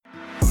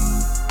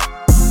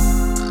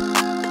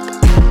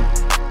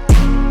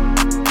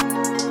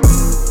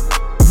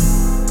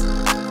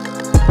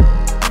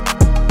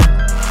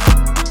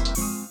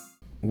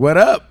What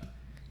up?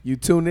 You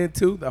tuned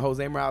into the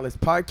Jose Morales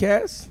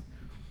podcast.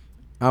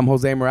 I'm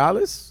Jose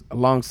Morales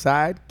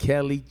alongside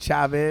Kelly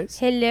Chavez,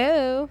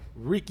 Hello.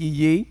 Ricky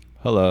Yee,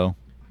 Hello.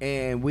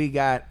 and we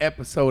got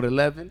episode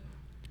 11,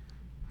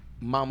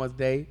 Mama's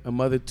Day, a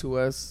mother to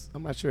us.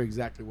 I'm not sure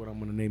exactly what I'm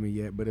going to name it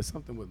yet, but it's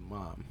something with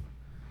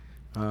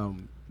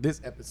mom. This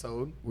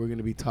episode, we're going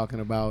to be talking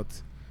about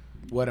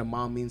what a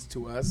mom means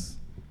to us.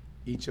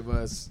 Each of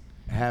us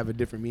have a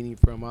different meaning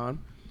for a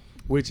mom,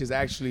 which is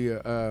actually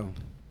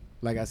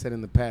like I said in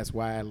the past,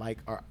 why I like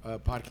our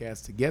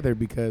podcast together,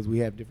 because we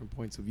have different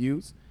points of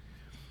views.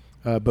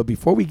 But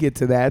before we get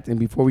to that, and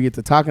before we get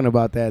to talking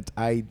about that,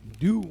 I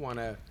do want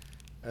to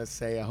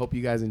say I hope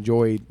you guys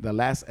enjoyed the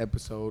last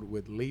episode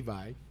with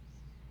Levi,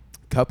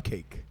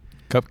 Cupcake.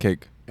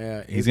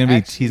 He's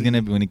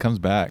gonna be when he comes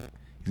back.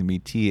 He's gonna be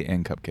tea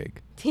and cupcake.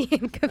 Tea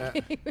and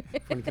cupcake.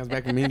 When he comes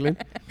back from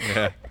England.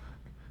 Yeah.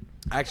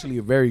 Actually,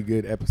 a very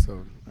good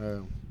episode.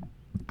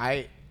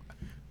 I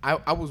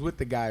was with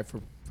the guy for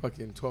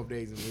fucking 12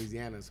 days in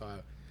Louisiana, so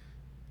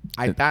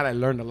I thought I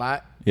learned a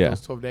lot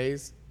those 12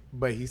 days,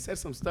 but he said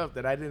some stuff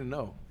that I didn't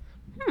know.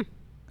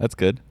 That's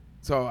good.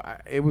 So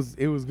it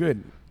was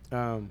good,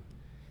 and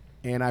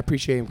I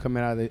appreciate him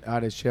coming out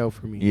of his shell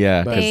for me.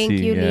 Yeah. But Thank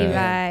you, yeah.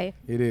 Levi.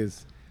 it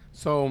is.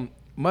 So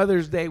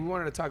Mother's Day, we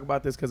wanted to talk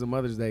about this because of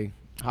Mother's Day.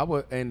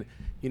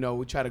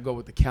 We try to go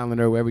with the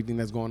calendar, with everything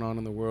that's going on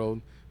in the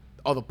world,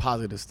 all the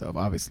positive stuff.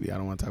 Obviously, I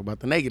don't want to talk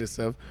about the negative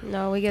stuff.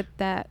 No, we get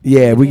that.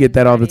 Yeah, we get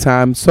that all the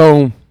time.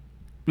 So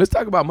let's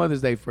talk about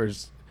Mother's Day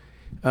first.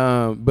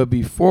 But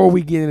before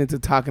we get into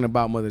talking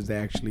about Mother's Day,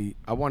 actually,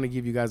 I want to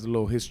give you guys a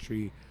little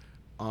history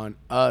on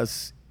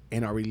us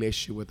and our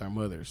relationship with our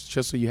mothers,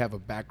 just so you have a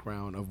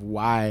background of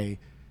why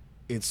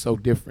it's so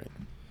different.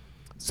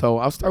 So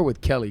I'll start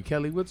with Kelly.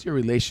 Kelly, what's your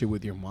relationship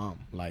with your mom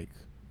like?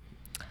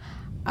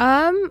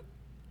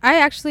 I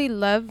actually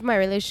love my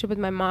relationship with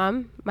my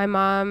mom. My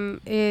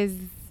mom is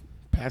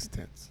Past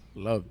tense.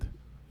 Loved.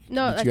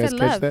 no, Did I you guys said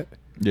catch love. that?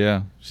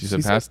 Yeah. She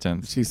said past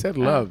tense. She said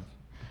love.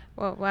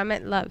 Well, I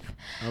meant love.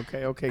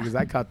 Okay, because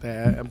I caught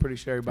that. I'm pretty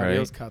sure everybody Right.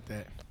 else caught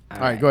that. All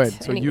right, go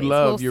ahead. So you Anyways,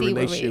 love we'll your see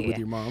where relationship we- with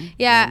your mom.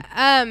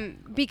 Yeah,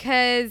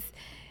 because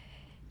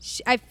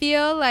I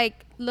feel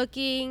like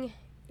looking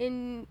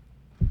in,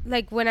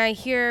 like when I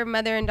hear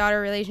mother and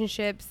daughter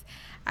relationships,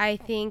 I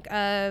think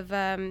of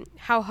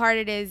how hard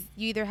it is.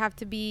 You either have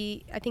to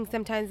be, I think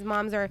sometimes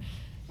moms are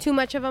too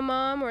much of a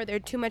mom, or they're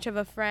too much of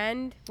a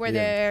friend where Yeah.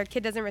 their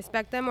kid doesn't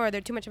respect them, or they're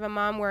too much of a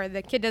mom where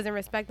the kid doesn't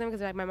respect them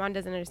because like my mom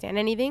doesn't understand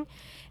anything.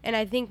 And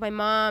I think my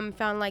mom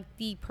found like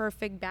the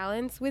perfect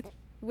balance with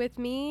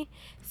me.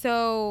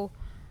 So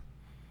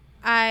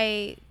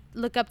I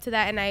look up to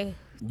that, and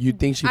You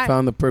think she I-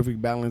 found the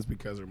perfect balance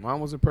because her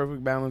mom was a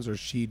perfect balance, or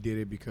she did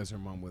it because her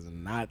mom was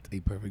not a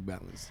perfect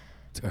balance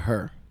to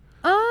her?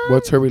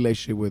 What's her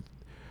relationship with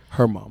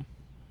her mom?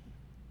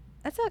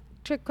 That's a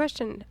trick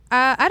question.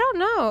 I don't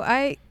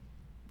know.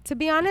 To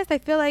be honest, I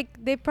feel like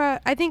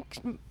I think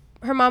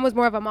her mom was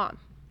more of a mom.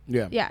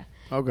 Yeah. Yeah.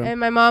 Okay. And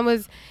my mom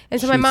was, and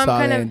so she my mom saw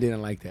kind that of, and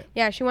didn't like that.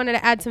 yeah, she wanted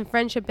to add some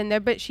friendship in there,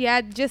 but she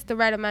had just the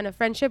right amount of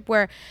friendship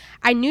where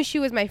I knew she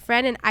was my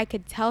friend and I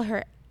could tell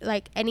her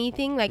like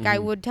anything. Like I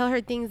would tell her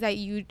things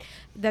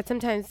that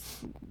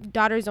sometimes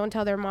daughters don't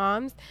tell their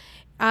moms.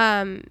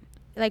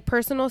 Like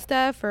personal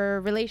stuff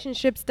or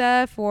relationship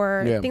stuff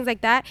or things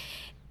like that.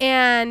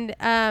 And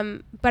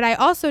but I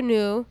also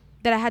knew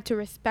that I had to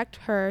respect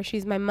her.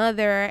 She's my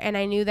mother, and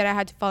I knew that I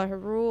had to follow her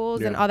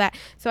rules and all that.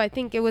 So I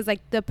think it was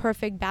like the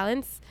perfect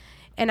balance,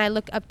 and I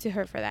look up to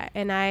her for that,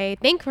 and I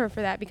thank her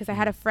for that because I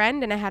had a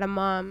friend and I had a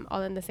mom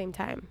all in the same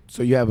time.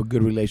 So you have a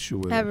good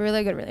relationship with I have her. a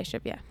really good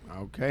relationship. Yeah.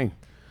 Okay.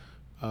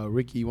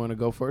 Ricky, you want to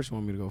go first or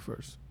want me to go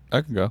first?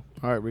 I can go.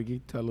 All right,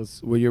 Ricky, tell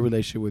us what your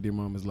relationship with your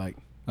mom is like.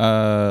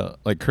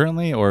 Like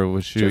currently, or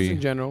was she? Just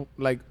in general,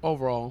 like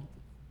overall.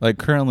 Like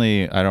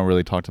currently, I don't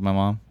really talk to my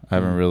mom. I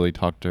haven't really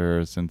talked to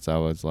her since I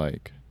was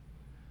like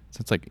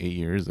 8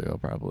 years ago,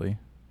 probably.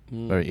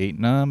 Or 8?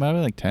 No, maybe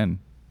like 10.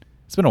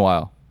 It's been a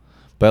while.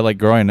 But like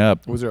growing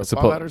up, Was there a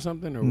fallout or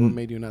something, or what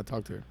made you not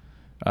talk to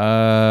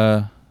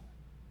her?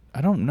 I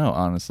don't know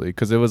honestly,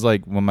 because it was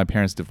like when my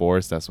parents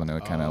divorced. That's when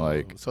it kind of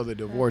like. So the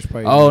divorce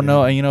probably. Oh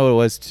no, and you know what it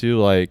was too,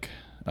 like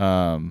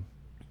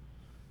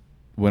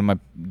when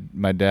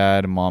my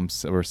dad and mom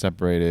were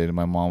separated, and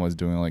my mom was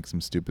doing like some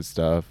stupid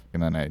stuff,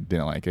 and then I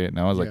didn't like it, and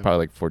I was like probably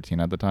like 14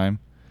 at the time.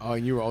 Oh,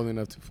 and you were old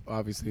enough to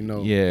obviously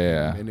know.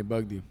 Yeah. And it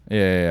bugged you.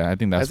 Yeah, I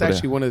think that's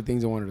actually one of the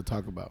things I wanted to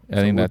talk about. I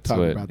think that's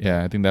what.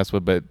 Yeah, I think that's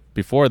what. But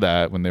before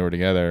that, when they were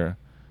together,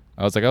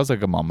 I was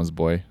like a mama's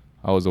boy.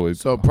 I was always.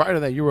 So prior to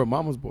that, you were a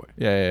mama's boy.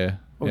 Yeah.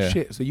 Oh yeah.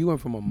 shit! So you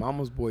went from a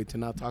mama's boy to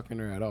not talking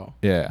to her at all.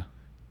 Yeah.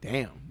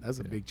 Damn, that's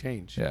a big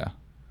change. Yeah.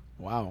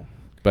 Wow.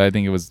 But I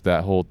think it was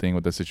that whole thing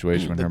with the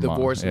situation with The her mom,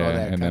 divorce and all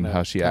that and then kinda-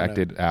 how she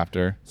acted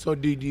after. So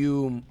did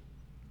you,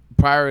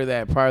 prior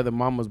to the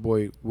mama's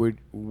boy, were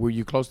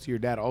you close to your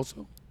dad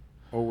also,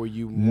 or were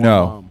you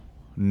more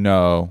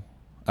No,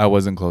 I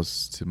wasn't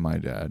close to my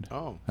dad.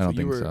 Oh, I don't so you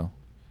think were- so.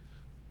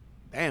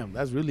 Damn,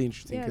 that's really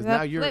interesting. Yeah, Because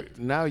that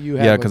now you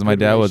have. Yeah, a because my good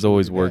dad was relationship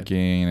always with your dad.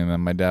 working, and then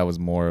my dad was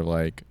more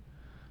like,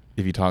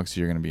 if he talks to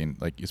you, you're gonna be in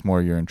like it's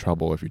more you're in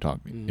trouble if you talk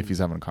if he's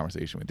having a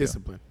conversation with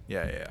Discipline. you.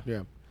 Yeah.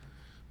 Yeah.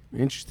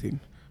 Interesting.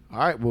 All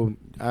right. Well,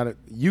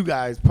 you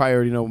guys probably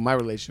already know what my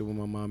relationship with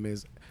my mom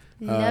is.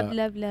 Love. I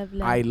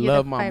You're the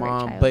love my favorite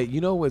mom, child. but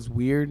you know what's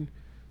weird?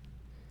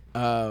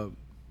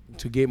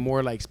 To get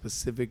more like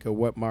specific of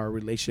what my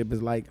relationship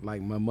is like my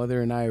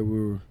mother and I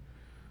were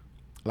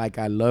like,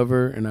 I love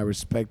her and I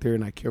respect her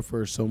and I care for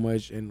her so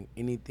much, and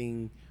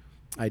anything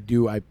I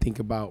do, I think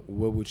about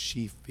what would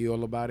she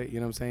feel about it, you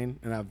know what I'm saying?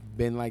 And I've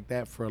been like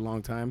that for a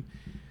long time.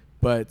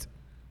 But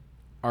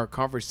our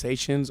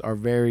conversations are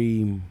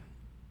very,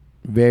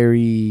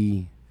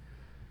 very,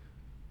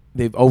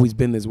 they've always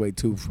been this way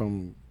too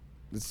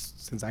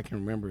since I can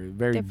remember.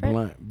 Very Different?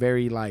 blunt,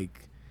 very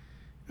like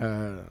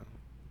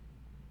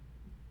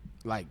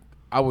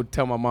I would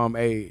tell my mom,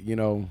 hey, you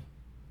know,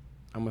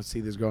 I'm gonna see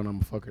this girl and I'm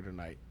gonna fuck her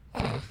tonight.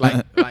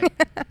 like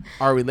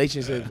our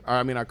relationships,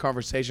 our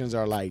conversations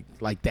are like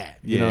that.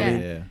 You know what I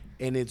mean? Yeah.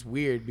 And it's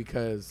weird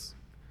because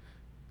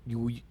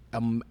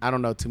I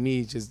don't know. To me,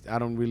 it's just I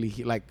don't really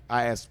like.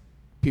 I ask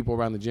people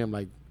around the gym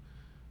like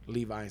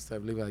Levi and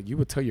stuff. Levi like, you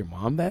would tell your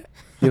mom that?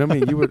 You know what I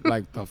mean? You would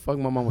like the fuck.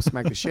 My mom would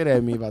smack the shit out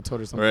of me if I told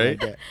her something Right.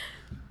 like that.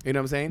 You know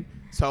what I'm saying?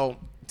 So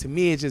to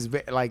me, it's just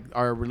like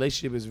our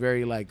relationship is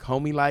very like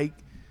homie like,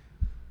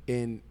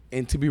 and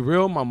to be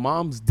real, my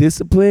mom's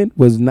discipline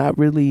was not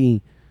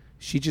really.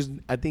 She just,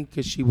 I think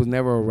because she was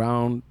never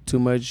around too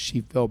much,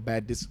 she felt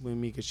bad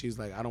disciplining me because she was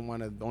like, I don't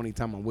want to, the only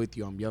time I'm with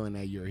you, I'm yelling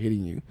at you or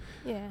hitting you.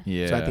 Yeah.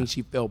 Yeah. So I think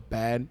she felt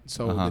bad.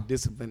 So Uh-huh. the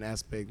discipline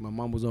aspect, my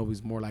mom was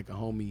always more like a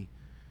homie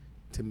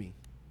to me.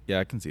 Yeah,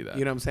 I can see that.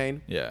 You know what I'm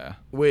saying? Yeah.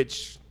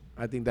 Which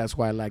I think that's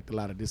why I liked a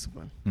lot of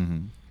discipline.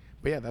 Mm-hmm.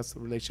 But yeah, that's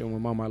the relationship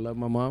with my mom. I love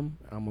my mom.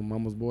 I'm a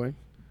mama's boy.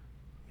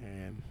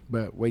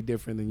 But way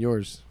different than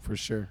yours, for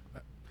sure.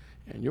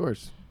 And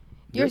yours.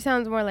 Yours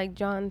sounds more like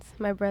John's,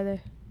 my brother.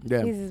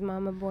 Yeah. He's his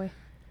mama boy.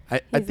 I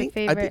he's a think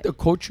favorite. the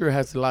culture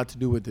has a lot to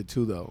do with it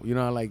too, though. You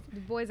know, like The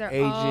boys are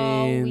Asians,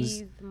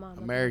 always mama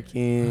boys.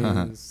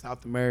 Americans,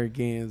 South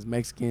Americans,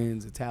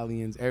 Mexicans,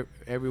 Italians,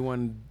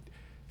 everyone,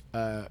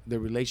 the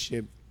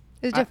relationship.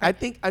 It's I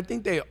different.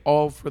 think they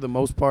all, for the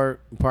most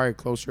part, probably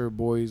closer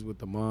boys with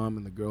the mom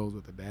and the girls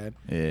with the dad.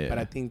 Yeah. But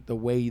I think the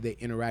way they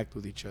interact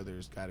with each other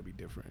has got to be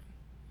different.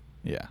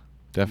 Yeah, I'm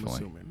definitely.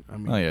 assuming. I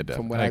mean, Oh, yeah,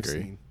 from what I I've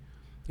agree. seen.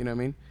 You know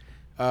what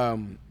I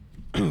mean?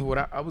 What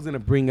I was gonna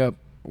bring up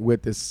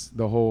with this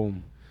whole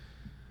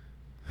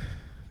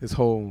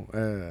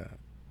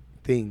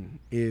thing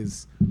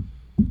is,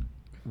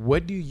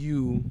 what do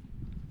you,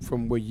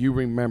 from what you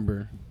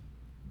remember,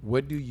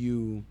 what do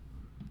you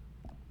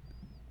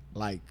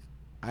like?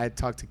 I had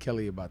talked to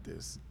Kelly about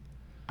this.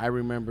 I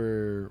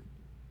remember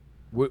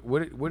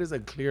what is a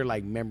clear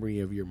like memory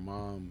of your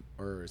mom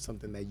or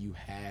something that you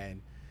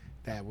had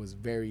that was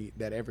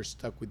that ever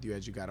stuck with you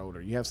as you got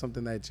older? You have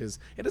something that just,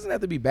 it doesn't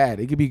have to be bad.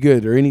 It could be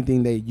good, or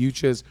anything that you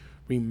just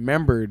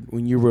remembered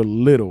when you were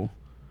little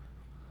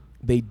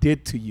they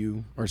did to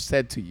you or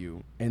said to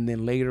you, and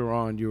then later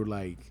on you were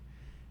like,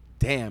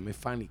 damn, it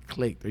finally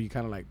clicked, or you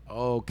kind of like,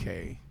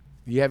 okay.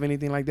 Do you have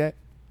anything like that?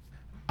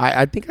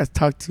 I think I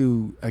talked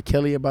to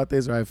Kelly about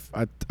this, or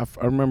I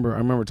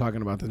remember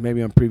talking about this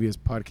maybe on previous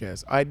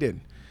podcasts. I did,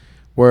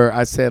 where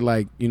I said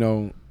like, you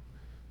know,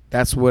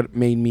 that's what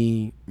made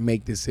me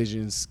make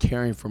decisions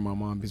caring for my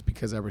mom, is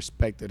because I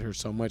respected her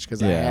so much,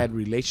 because I Yeah. had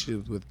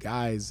relationships with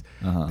guys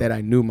Uh-huh. that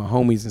I knew, my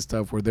homies and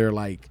stuff, where they're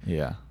like,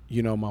 Yeah.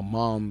 you know, my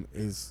mom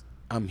is,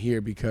 I'm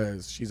here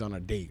because she's on a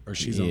date or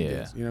she's on Yeah.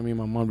 this. You know what I mean?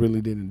 My mom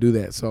really didn't do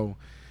that. So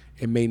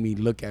it made me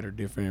look at her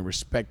different and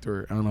respect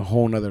her on a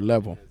whole nother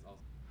level.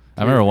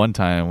 I remember one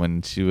time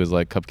when she was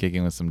like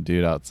cupcaking with some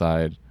dude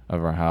outside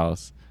of our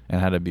house and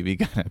had a BB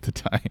gun at the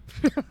time.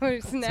 Oh,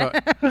 snap.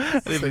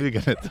 Had a BB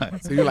gun at the time.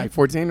 So you're like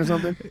 14 or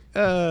something?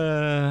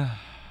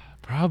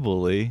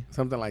 Probably.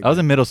 Something like I was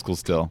that. in middle school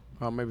still.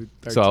 Oh, maybe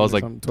 13 So I was or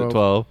like something,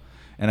 12,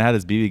 and I had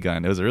this BB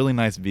gun. It was a really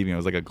nice BB. It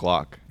was like a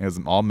Glock. It was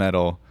all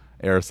metal,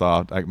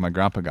 airsoft. My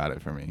grandpa got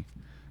it for me.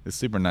 It's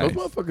super nice.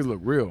 Those motherfuckers look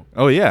real.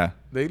 Oh yeah.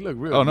 They look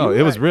real. Oh, no, You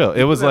it was like- real. It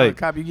you was put that on a like-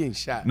 cop, you getting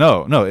shot.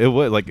 No, it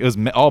was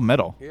all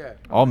metal. Yeah.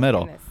 All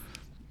metal. Goodness.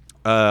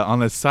 On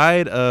the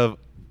side of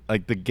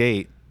like the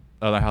gate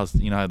of the house,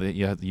 you know how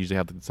you usually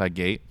have the side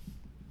gate.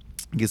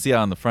 You can see it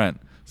on the front.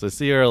 So I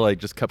see her like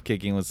just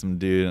cupcaking with some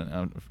dude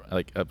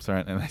like up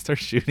front, and I start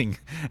shooting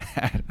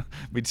at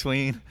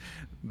between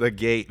the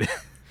gate.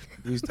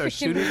 You start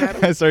shooting at I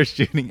them? start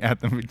shooting at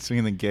them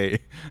between the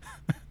gate.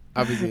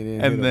 Obviously, it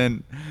didn't hit And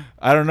then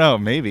I don't know,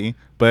 maybe,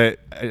 but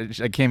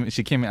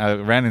I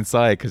ran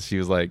inside because she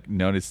was like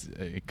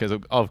because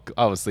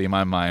obviously in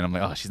my mind I'm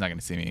like, oh, she's not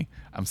gonna see me,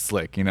 I'm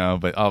slick, you know,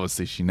 but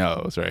obviously she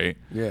knows, right?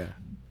 Yeah.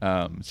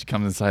 She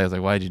comes inside. I was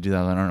like, why'd you do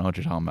that? I don't know what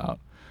you're talking about.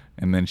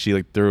 And then she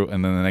like threw,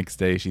 and then the next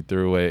day she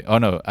threw away. Oh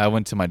no, I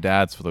went to my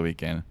dad's for the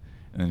weekend,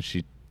 and then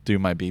she threw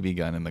my BB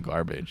gun in the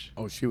garbage.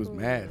 Oh, she was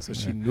mad. So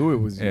she knew it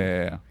was you.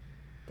 Yeah.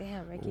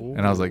 Damn, Ricky. Ooh.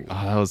 And I was like, oh,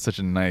 that was such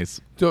a nice.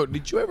 So,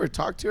 did you ever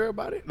talk to her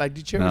about it? Like,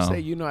 did you ever No.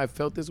 say, I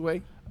felt this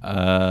way?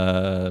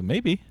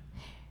 Maybe.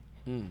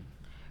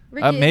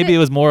 Ricky, Maybe it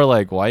was more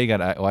like, why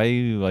are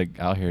you like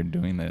out here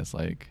doing this?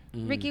 Like,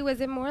 Ricky,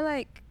 was it more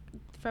like,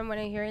 from what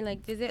I'm hearing,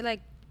 like, is it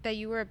like that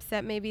you were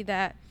upset maybe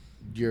that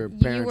Your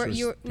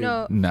parents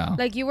no.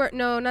 like you were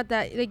not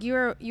that, like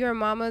you're a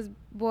mama's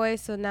boy,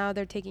 so now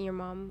they're taking your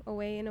mom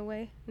away in a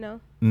way? No.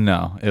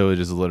 No, it was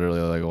just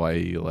literally like, why are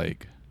you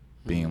like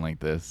being like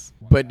this?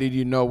 But did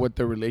you know what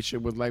the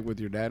relationship was like with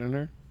your dad and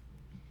her?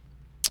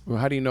 Well,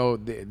 how do you know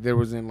there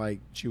wasn't like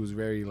she was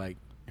very like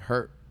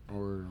hurt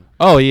or?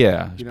 Oh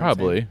yeah, You know what I'm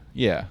probably. saying?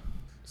 Yeah.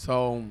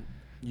 So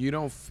you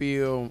don't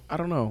feel? I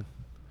don't know.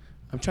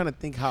 I'm trying to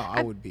think how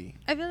I would be.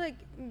 I feel like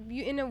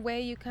you, in a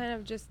way, you kind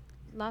of just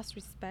lost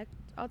respect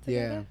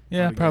altogether.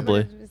 Yeah, altogether.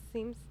 probably. It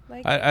seems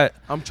like.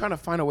 I'm trying to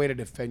find a way to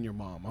defend your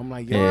mom. I'm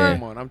like, Yeah.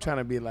 come on. I'm trying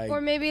to be like, Or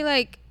maybe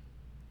like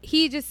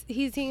he's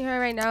seeing her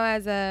right now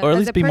as a, or at as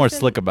least a be more person-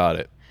 slick about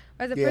it.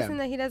 as a Yeah. person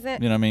that he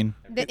doesn't, You know what I mean?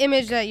 the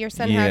image that your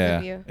son has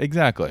of you.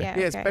 Exactly. Yeah.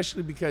 yeah, okay.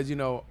 especially because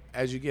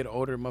as you get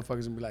older,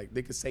 motherfuckers will be like,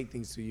 they could say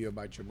things to you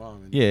about your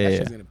mom, and Yeah, that's yeah,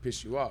 just yeah. gonna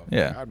piss you off.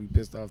 Yeah. Like, I'd be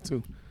pissed off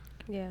too.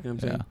 Yeah. You know what I'm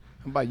Yeah. saying?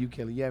 How about you,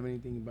 Kelly? You have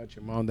anything about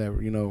your mom that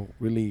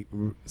really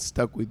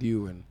stuck with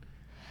you? And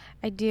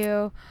I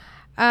do.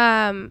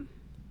 My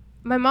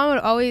mom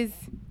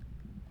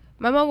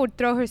would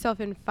throw herself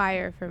in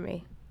fire for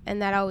me,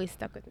 and that always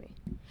stuck with me.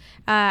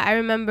 I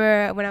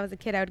remember when I was a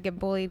kid, I would get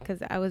bullied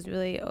because I was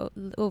really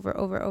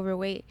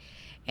overweight,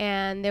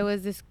 and there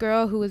was this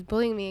girl who was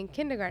bullying me in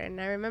kindergarten.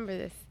 And I remember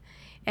this,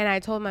 and I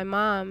told my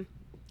mom,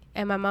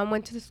 and my mom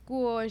went to the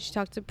school and she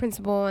talked to the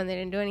principal, and they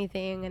didn't do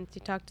anything, and she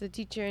talked to the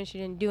teacher and she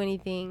didn't do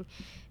anything,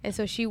 and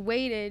so she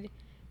waited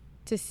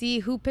to see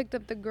who picked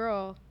up the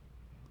girl.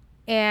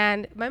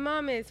 And my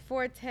mom is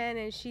 4'10",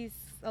 and she's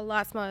a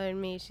lot smaller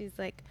than me. She's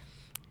like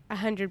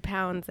 100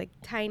 pounds, like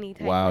tiny.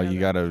 Wow, little you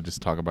girl. gotta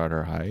just talk about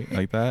her height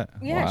like that?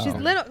 Yeah, Wow. she's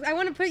little. I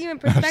want to put you in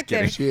kidding.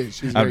 perspective. she is.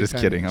 She's I'm very just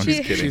tiny. kidding. I'm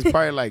just kidding. She's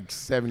probably like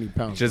 70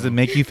 pounds. Does it bro.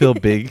 make you feel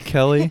big,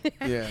 Kelly?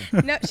 Yeah.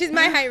 No, she's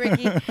my height,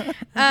 Ricky.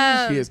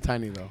 She is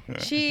tiny though.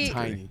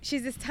 Tiny.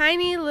 She's this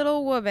tiny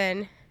little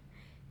woman,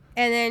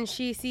 and then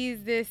she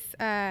sees this.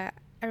 I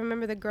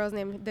remember the girl's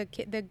name.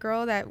 The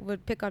girl that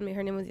would pick on me.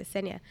 Her name was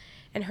Yesenia,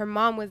 and her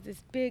mom was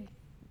this big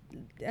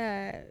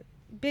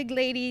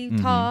lady,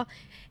 tall.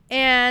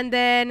 And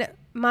then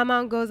my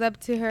mom goes up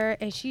to her,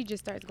 and she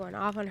just starts going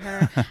off on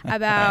her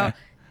about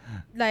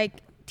like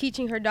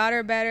teaching her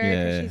daughter better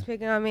because Yeah. she's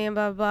picking on me and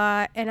blah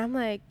blah. And I'm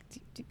like,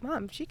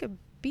 Mom, she could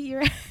beat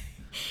your ass.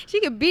 She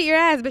could beat your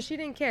ass, but she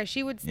didn't care.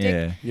 She would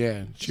stick. Yeah.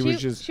 Yeah.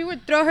 She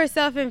would throw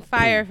herself in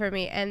fire for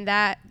me, and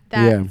that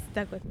Yeah.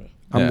 stuck with me.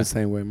 I'm Yeah. the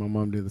same way. My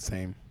mom did the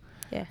same.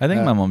 Yeah. I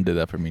think Uh, my mom did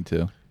that for me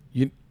too.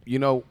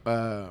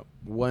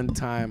 One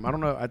time, I don't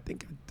know. I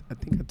think I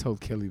told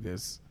Kelly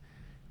this,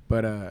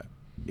 but I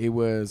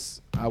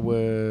was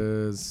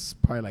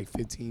probably like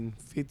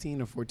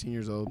 15 or 14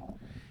 years old,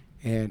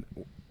 and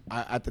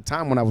at the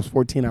time when I was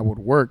 14, I would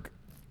work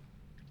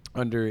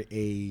under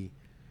a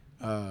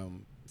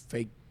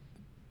fake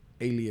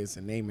alias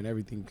and name and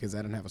everything because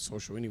I didn't have a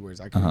social anywhere.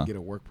 I couldn't get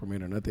a work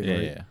permit or nothing. Yeah,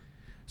 right? yeah.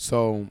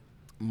 So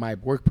my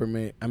work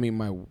permit,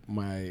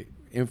 my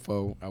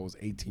info, I was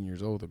 18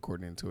 years old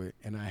according to it,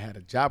 and I had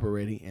a job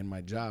already. And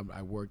my job,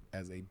 I worked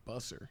as a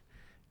busser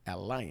at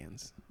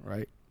Lions,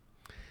 right?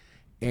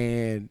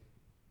 And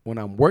when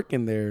I'm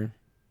working there,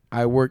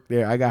 I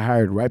got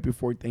hired right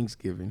before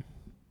Thanksgiving,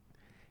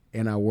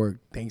 and I worked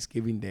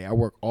Thanksgiving Day. I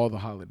work all the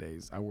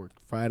holidays. I worked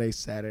Friday,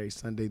 Saturday,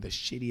 Sunday, the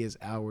shittiest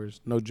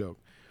hours, no joke.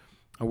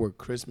 I worked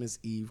Christmas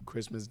Eve,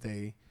 Christmas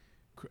Day,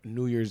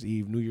 New Year's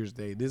Eve, New Year's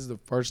Day. This is the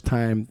first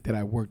time that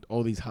I worked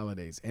all these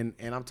holidays, and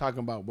I'm talking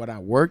about what I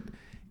worked.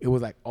 It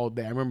was like all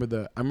day. I remember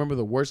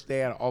the worst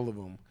day out of all of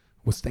them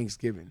was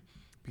Thanksgiving,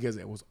 because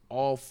it was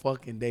all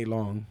fucking day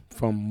long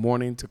from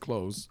morning to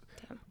close,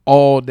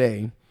 all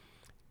day,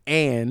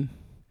 and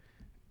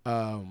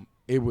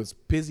it was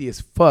busy as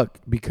fuck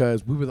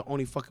because we were the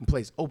only fucking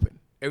place open.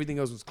 Everything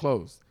else was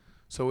closed.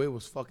 So it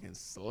was fucking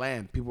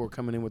slammed. People were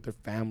coming in with their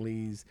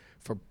families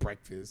for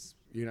breakfast.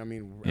 You know what I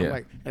mean? Yeah. I'm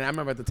like, and I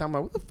remember at the time,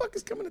 I'm like, what the fuck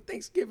is coming to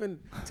Thanksgiving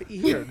to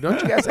eat here?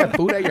 Don't you guys have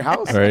food at your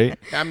house? Right.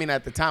 I mean,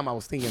 at the time, I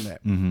was thinking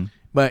that. Mm-hmm.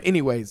 But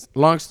anyways,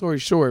 long story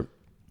short,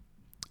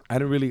 I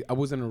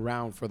wasn't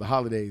around for the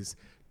holidays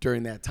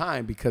during that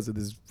time because of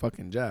this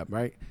fucking job,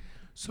 right?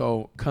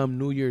 So come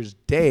New Year's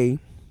Day,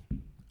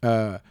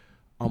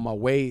 on my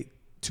way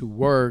to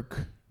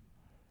work,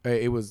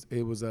 it was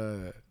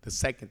the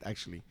 2nd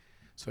actually.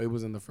 So it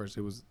wasn't the 1st.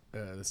 It was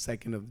the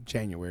 2nd of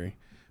January.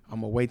 On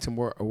my way to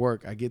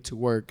work, I get to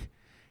work,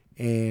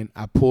 and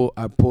I pull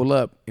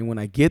up, and when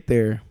I get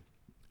there,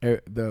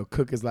 the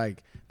cook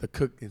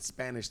in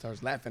Spanish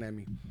starts laughing at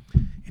me,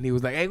 and he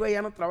was like, "Hey, güey,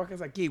 ya no trabajas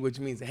aquí," which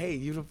means, "Hey,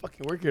 you don't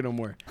fucking work here no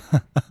more."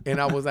 And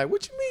I was like,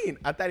 "What you mean?"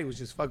 I thought he was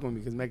just fucking with me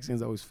because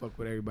Mexicans always fuck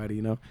with everybody,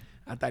 you know.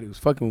 I thought he was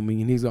fucking with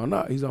me, and he's all,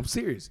 "No," he's all, "I'm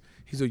serious."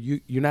 He's all,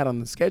 "You're not on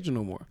the schedule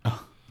no more."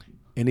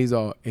 And he's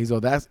all,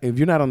 "That's if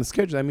you're not on the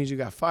schedule, that means you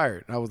got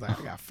fired." And I was like,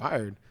 "I got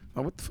fired?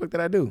 Like, what the fuck did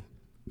I do?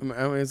 I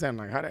mean, I'm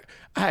like,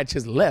 I had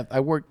just left. I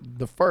worked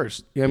the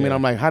first. You know what I mean?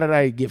 I'm like, how did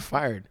I get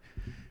fired?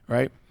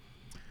 Right?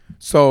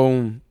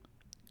 So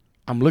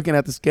I'm looking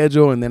at the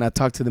schedule, and then I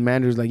talk to the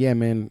manager. He's like, yeah,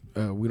 man,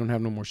 we don't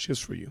have no more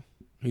shifts for you.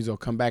 He's like,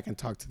 come back and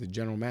talk to the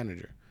general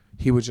manager.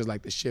 He was just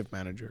like the shift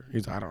manager.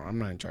 He's like, I'm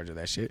not in charge of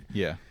that shit.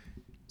 Yeah.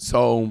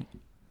 So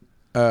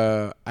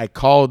I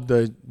called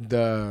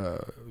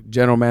the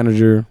general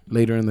manager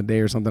later in the day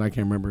or something. I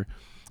can't remember.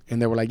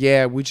 And they were like,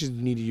 yeah, we just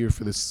need you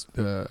for this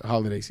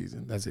holiday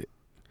season. That's it.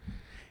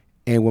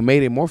 And what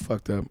made it more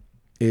fucked up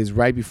is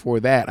right before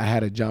that, I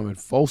had a job in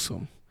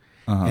Folsom.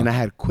 And I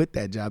had quit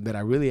that job that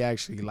I really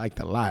actually liked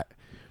a lot.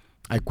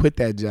 I quit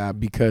that job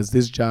because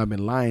this job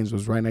in Lyons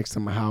was right next to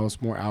my house,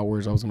 more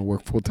hours. I was going to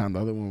work full-time. The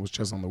other one was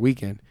just on the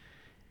weekend.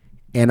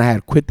 And I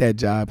had quit that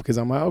job because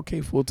I'm like,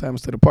 okay, full-time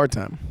instead of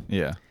part-time.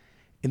 Yeah.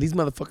 And these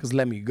motherfuckers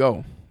let me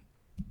go.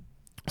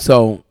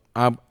 So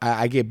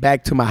I get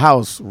back to my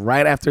house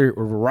right after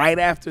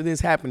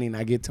this happening.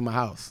 I get to my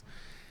house.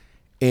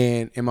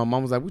 And my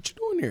mom was like, what you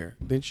doing here?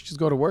 Didn't you just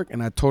go to work?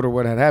 And I told her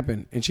what had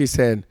happened. And she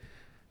said,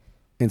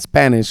 in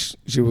Spanish,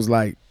 she was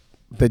like,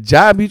 the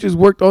job you just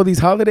worked all these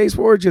holidays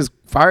for just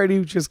fired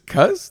you just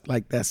cuz?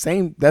 Like that's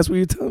what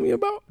you're telling me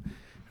about?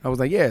 I was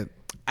like, yeah.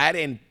 I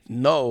didn't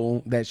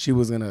know that she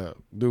was going to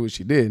do what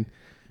she did.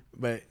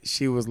 But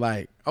she was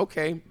like,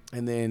 okay.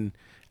 And then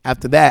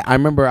after that, I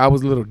remember I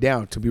was a little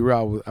down. To be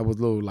real, I was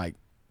a little like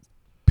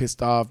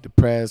pissed off,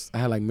 depressed. I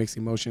had like mixed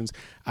emotions.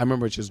 I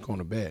remember just going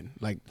to bed,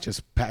 like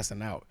just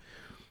passing out.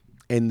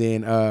 And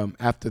then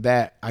after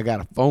that, I got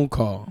a phone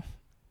call.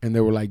 And they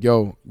were like,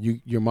 yo,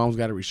 your mom's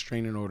got a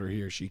restraining order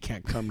here. She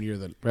can't come near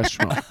the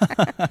restaurant.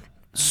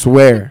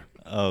 Swear.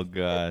 Oh,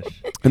 gosh.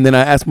 And then I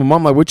asked my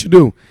mom, like, what you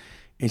do?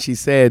 And she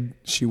said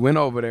she went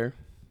over there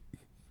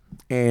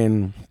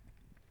and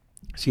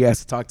she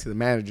asked to talk to the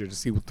manager to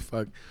see what the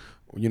fuck,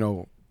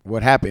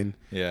 what happened.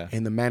 Yeah.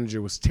 And the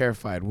manager was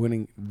terrified.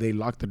 They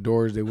locked the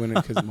doors. They went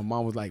in because my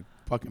mom was like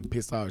fucking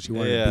pissed off. She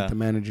wanted to beat the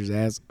manager's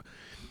ass.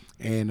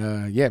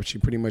 And she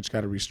pretty much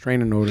got a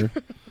restraining order.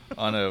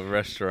 On a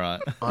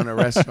restaurant. I've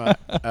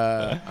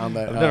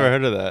never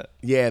heard of that.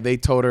 Yeah, they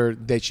told her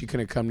that she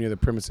couldn't come near the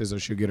premises or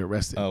she'll get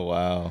arrested. Oh,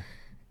 wow.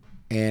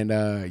 And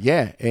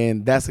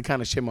and that's the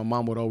kind of shit my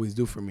mom would always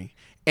do for me.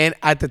 And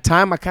at the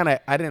time, I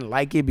didn't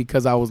like it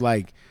because I was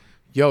like,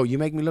 yo, you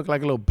make me look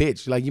like a little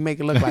bitch. Like, you make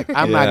it look like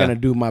I'm not going to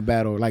do my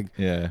battle. Like,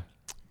 yeah.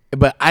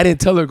 But I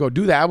didn't tell her to go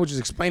do that. I was just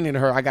explaining to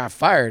her I got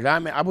fired. I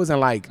mean, I wasn't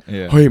like,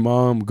 hey,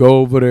 mom, go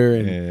over there.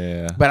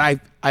 And, But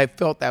I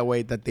felt that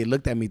way, that they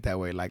looked at me that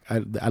way. Like,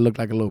 I looked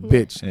like a little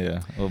bitch.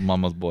 Yeah, a little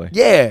mama's boy.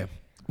 Yeah,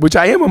 which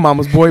I am a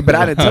mama's boy, but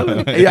I didn't tell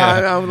her.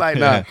 I was like,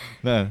 nah.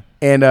 No.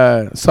 And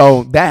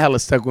so that hella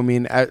stuck with me.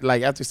 And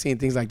after seeing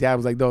things like that, I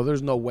was like, no,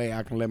 there's no way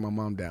I can let my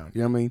mom down.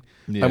 You know what I mean?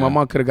 Yeah. Like, my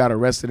mom could have got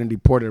arrested and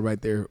deported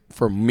right there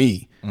for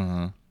me.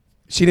 Uh-huh.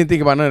 She didn't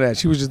think about none of that.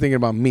 She was just thinking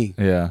about me.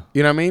 Yeah.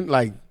 You know what I mean?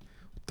 Like,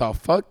 the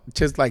fuck?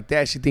 Just like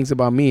that, she thinks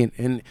about me.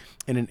 And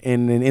in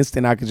an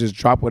instant, I could just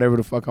drop whatever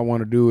the fuck I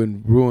want to do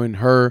and ruin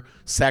her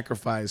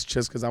sacrifice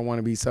just because I want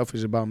to be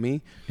selfish about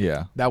me.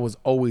 Yeah. That was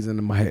always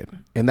in my head.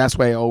 And that's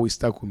why it always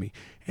stuck with me.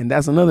 And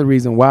that's another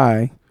reason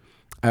why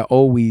I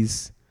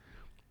always...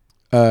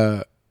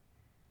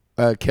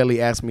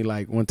 Kelly asked me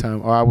like one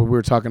time, we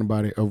were talking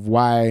about it, of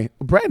why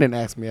Brandon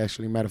asked me,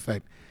 actually, matter of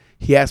fact,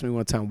 he asked me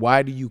one time,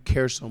 why do you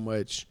care so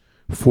much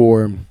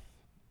for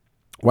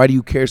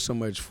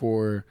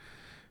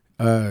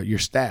your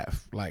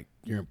staff, like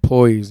your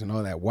employees and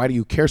all that? Why do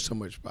you care so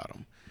much about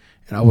them?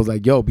 And I was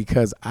like, yo,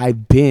 because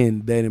I've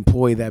been that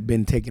employee that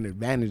been taken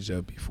advantage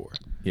of before.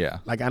 Yeah.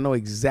 Like, I know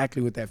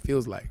exactly what that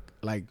feels like.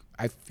 Like,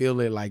 I feel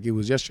it like it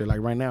was yesterday.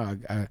 Like, right now,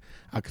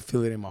 I could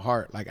feel it in my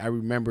heart. Like, I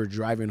remember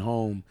driving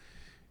home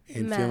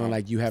and feeling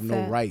like you have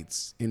no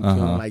rights, and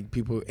feeling like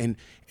people, and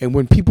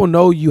when people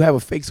know you have a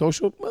fake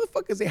social,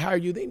 motherfuckers, they hire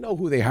you, they know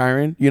who they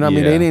hiring. You know what I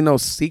mean? They ain't no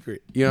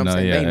secret. You know what I'm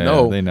saying? They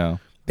know. They know.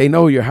 They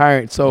know you're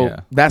hiring. So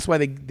that's why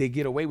they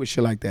get away with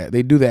shit like that.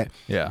 They do that.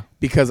 Yeah.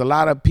 Because a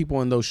lot of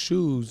people in those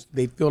shoes,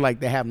 they feel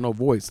like they have no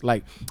voice.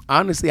 Like,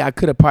 honestly, I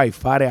could have probably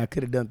fought it. I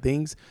could have done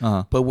things.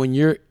 But when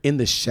you're in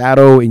the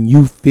shadow and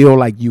you feel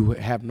like you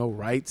have no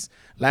rights,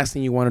 last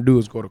thing you want to do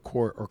is go to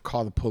court or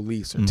call the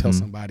police or tell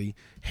somebody,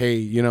 hey,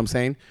 you know what I'm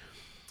saying?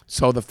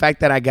 So the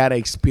fact that I got to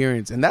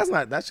experience, and that's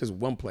just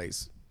one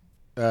place.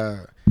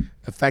 The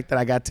fact that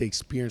I got to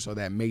experience all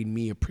that made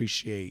me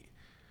appreciate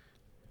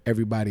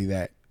everybody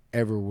that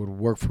ever would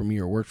work for me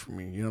or worked for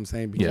me. You know what I'm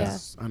saying?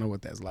 Because I know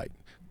what that's like.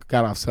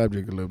 Got off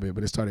subject a little bit,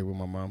 but it started with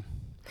my mom.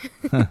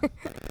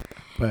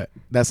 But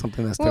that's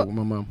something that stuck with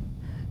my mom.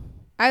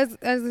 I was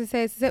going to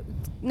say, it's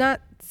not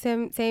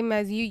same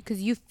as you,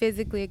 because you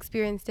physically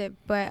experienced it,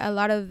 but a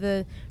lot of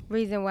the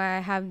reason why I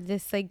have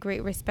this like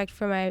great respect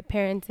for my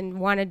parents and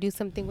want to do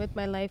something with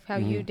my life, how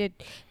you did,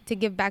 to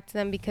give back to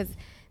them, because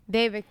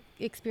they've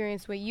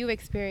experienced what you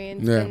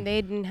experienced, and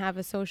they didn't have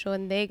a social,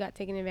 and they got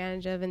taken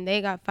advantage of, and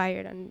they got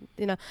fired, and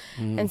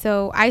and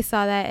so I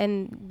saw that.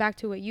 And back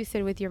to what you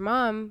said with your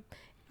mom,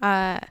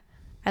 I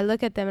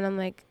look at them and I'm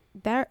like,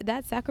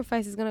 that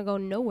sacrifice is gonna go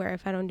nowhere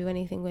if I don't do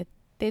anything with.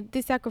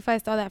 They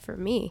sacrificed all that for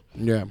me,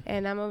 Yeah.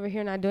 and I'm over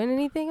here not doing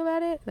anything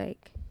about it.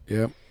 Like,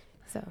 Yeah.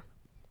 so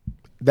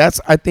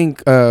That's I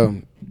think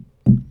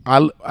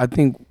I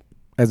think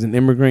as an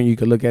immigrant you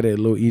could look at it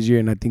a little easier,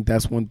 and I think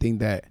that's one thing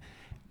that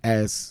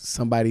as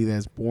somebody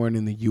that's born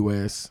in the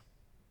US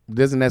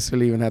doesn't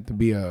necessarily even have to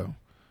be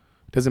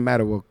doesn't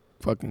matter what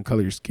fucking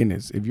color your skin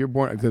is. If you're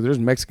born, because there's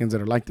Mexicans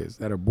that are like this,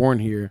 that are born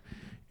here,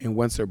 and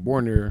once they're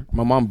born here,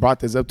 my mom brought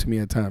this up to me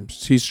at times.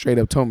 She straight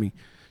up told me,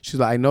 she's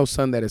like, I know,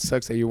 son, that it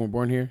sucks that you weren't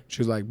born here. She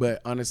was like,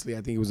 but honestly,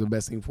 I think it was the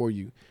best thing for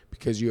you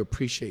because you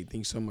appreciate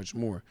things so much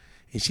more.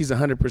 And she's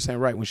 100%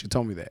 right when she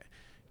told me that,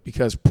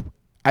 because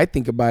I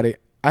think about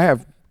it. I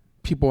have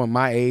people in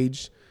my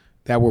age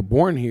that were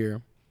born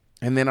here,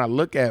 and then I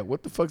look at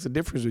what the fuck's the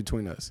difference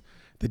between us.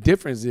 The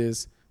difference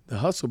is the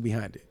hustle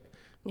behind it.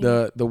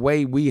 The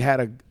way we had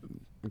to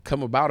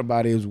come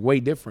about it is way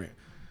different.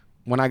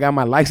 When I got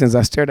my license,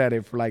 I stared at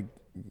it for like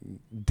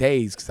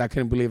days because I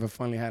couldn't believe I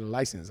finally had a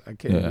license. I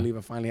couldn't believe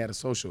I finally had a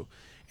social.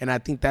 And I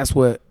think that's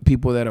what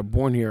people that are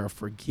born here are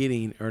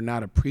forgetting or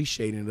not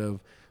appreciating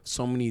of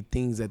so many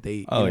things that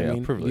they,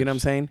 privilege. You know what I'm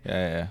saying?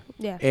 yeah.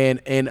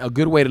 And a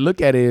good way to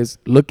look at it is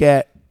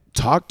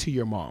talk to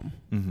your mom.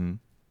 Mm-hmm.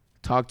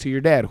 Talk to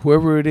your dad,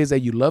 whoever it is that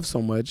you love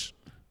so much,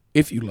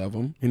 if you love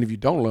them. And if you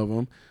don't love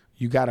them,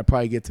 you got to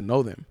probably get to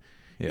know them.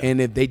 Yeah.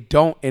 And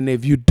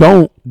if you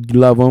don't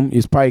love them,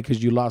 it's probably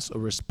because you lost a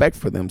respect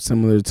for them,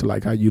 similar to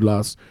like how you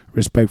lost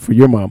respect for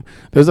your mom.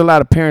 There's a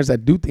lot of parents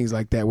that do things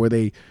like that where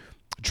they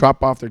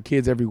drop off their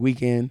kids every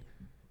weekend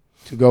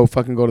to go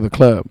go to the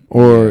club,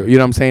 or you know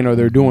what I'm saying, or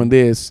they're doing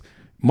this.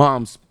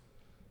 Moms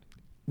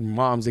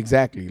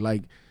exactly.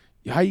 Like,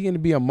 how you gonna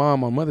be a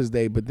mom on Mother's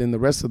Day, but then the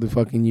rest of the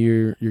fucking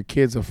year your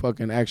kids are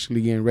fucking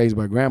actually getting raised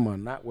by grandma,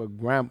 not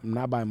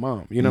by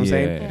mom. You know what I'm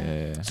saying?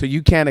 Yeah. So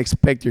you can't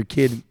expect your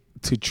kid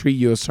to treat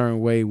you a certain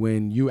way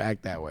when you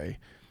act that way.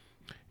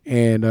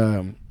 And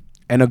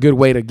a good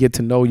way to get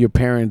to know your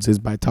parents is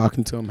by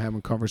talking to them,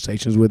 having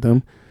conversations with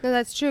them. No,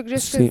 that's true.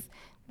 Just because,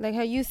 like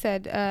how you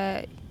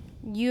said,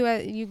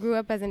 you grew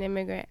up as an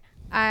immigrant.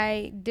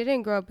 I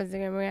didn't grow up as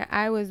an immigrant.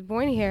 I was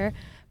born here,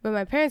 but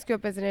my parents grew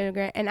up as an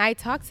immigrant, and I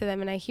talk to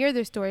them and I hear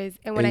their stories.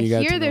 And when I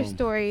hear their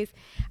stories,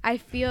 I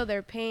feel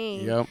their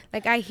pain. Yep.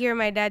 Like I hear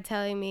my dad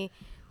telling me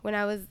when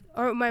I was,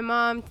 or my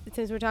mom,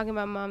 since we're talking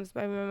about moms,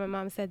 I remember my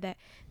mom said that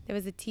there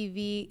was a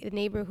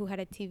neighbor who had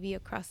a TV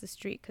across the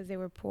street because they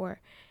were poor.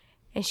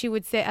 And she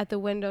would sit at the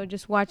window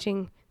just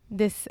watching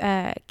this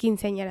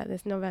quinceañera,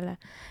 this novela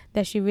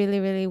that she really,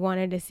 really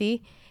wanted to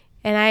see.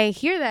 And I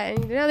hear that,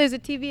 and there's a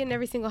TV in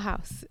every single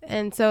house.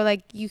 And so,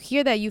 like, you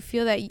hear that, you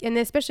feel that, and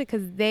especially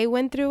because they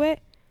went through it.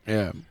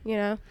 Yeah.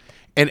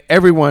 And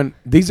everyone,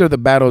 these are the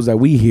battles that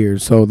we hear.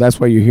 So that's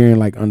why you're hearing,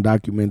 like,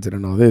 undocumented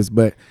and all this.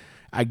 But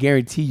I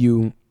guarantee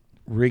you,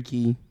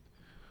 Ricky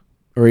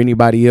or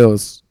anybody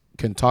else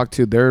can talk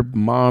to their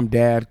mom,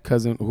 dad,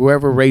 cousin,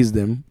 whoever raised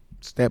them,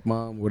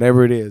 stepmom,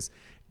 whatever it is,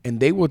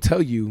 and they will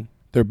tell you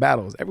their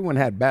battles. Everyone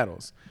had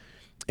battles.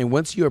 And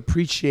once you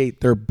appreciate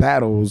their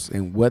battles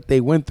and what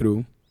they went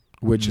through,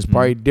 which is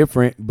probably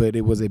different, but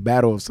it was a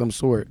battle of some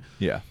sort.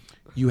 Yeah.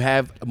 You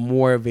have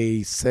more of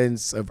a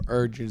sense of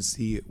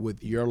urgency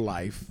with your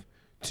life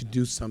to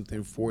do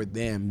something for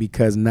them,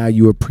 because now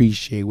you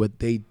appreciate what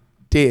they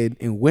did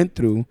and went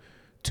through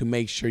to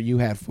make sure you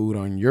had food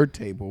on your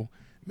table,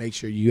 make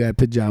sure you had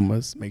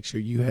pajamas, make sure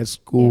you had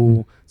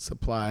school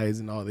supplies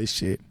and all this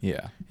shit.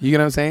 Yeah. You get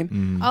what I'm saying?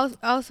 Mm-hmm.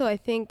 also, I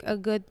think a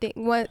good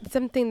thing,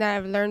 something that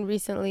I've learned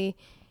recently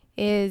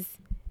is,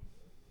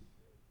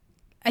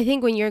 I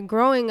think when you're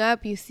growing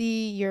up, you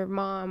see your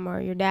mom or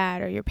your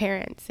dad or your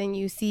parents, and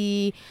you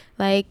see,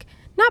 like,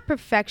 not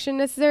perfection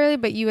necessarily,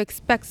 but you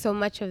expect so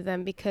much of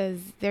them because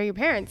they're your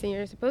parents and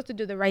you're supposed to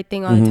do the right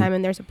thing all the time,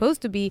 and they're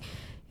supposed to be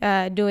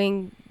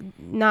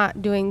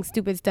not doing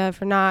stupid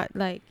stuff, or not,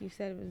 like you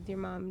said with your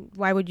mom,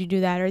 why would you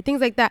do that, or things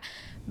like that.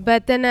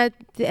 But then at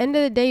the end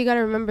of the day, you got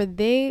to remember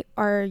they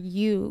are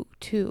you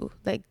too.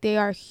 Like, they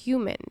are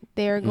human.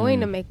 They are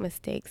going to make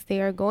mistakes. They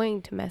are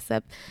going to mess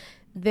up.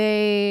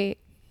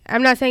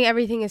 I'm not saying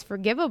everything is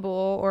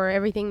forgivable or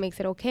everything makes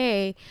it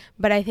okay,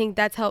 but I think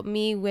that's helped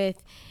me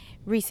with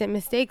recent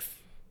mistakes.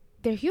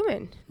 They're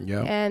human.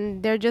 Yeah.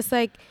 And they're just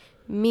like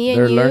me and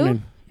They're you.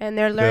 learning. And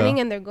they're learning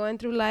and they're going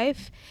through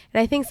life.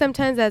 And I think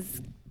sometimes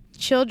as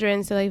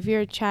children, so like if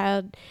you're a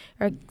child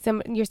or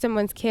you're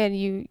someone's kid,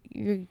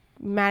 you're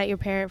mad at your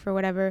parent for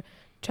whatever,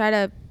 try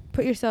to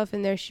put yourself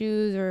in their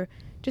shoes or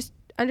just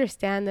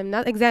understand them.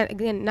 Not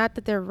not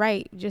that they're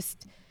right,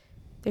 just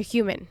they're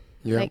human.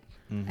 Yeah. Like,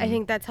 I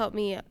think that's helped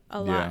me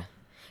a lot.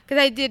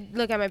 Because I did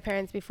look at my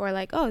parents before,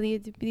 like, oh,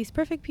 these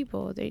perfect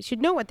people, they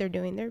should know what they're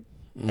doing. They're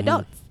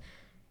adults.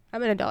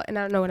 I'm an adult and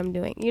I don't know what I'm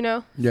doing,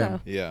 Yeah.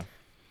 So. Yeah.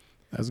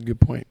 That's a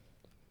good point.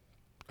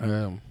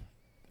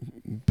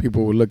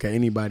 People would look at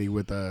anybody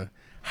with a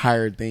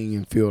higher thing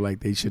and feel like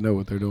they should know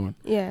what they're doing.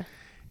 Yeah.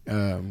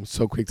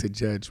 So quick to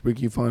judge.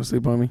 Ricky, you falling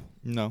asleep on me?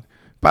 No.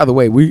 By the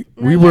way, we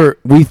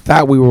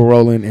thought we were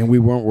rolling and we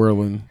weren't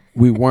rolling.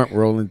 We weren't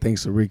rolling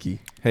thanks to Ricky.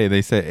 Hey,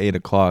 they said 8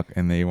 o'clock,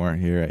 and they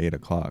weren't here at 8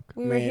 o'clock.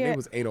 We were Man, here. it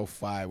was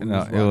 8:05.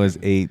 No, it was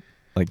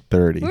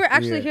 8:30. We were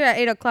actually Yeah. here at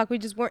 8 o'clock. We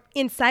just weren't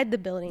inside the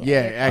building. at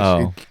Yeah, 8 o'clock.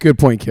 actually, Oh. good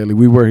point, Kelly.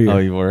 We were here. Oh,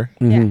 you were?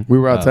 Mhm. Yeah. We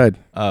were outside.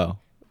 Oh.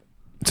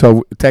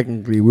 So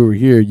technically, we were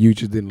here. You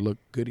just didn't look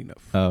good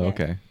enough. Oh, Yeah.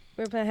 okay.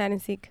 We were playing hide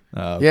and seek.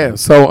 Oh, okay. Yeah.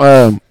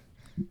 So,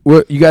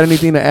 what you got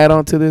anything to add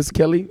on to this,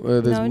 Kelly?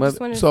 This No, I just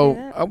wanted to so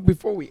say that.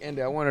 before we end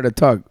it, I wanted to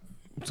talk.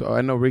 So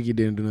I know Ricky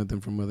didn't do nothing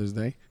for Mother's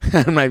Day.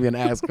 I'm not even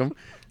gonna ask him.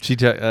 She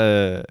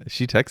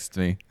texted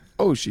me.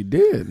 Oh, she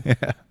did.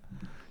 Yeah.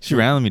 She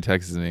randomly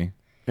texted me.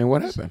 And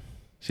what happened?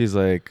 She's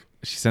like,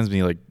 she sends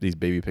me like these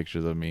baby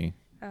pictures of me,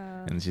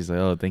 Uh, and she's like,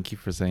 "Oh, thank you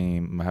for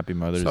saying Happy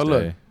Mother's So Day."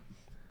 look,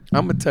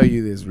 I'm gonna tell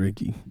you this,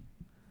 Ricky.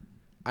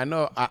 I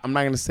know I'm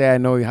not gonna say I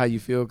know how you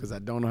feel because I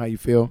don't know how you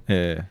feel,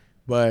 Yeah.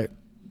 but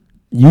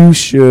you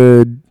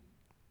should.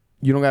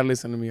 You don't gotta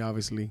listen to me,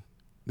 obviously.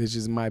 This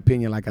is my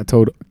opinion, like I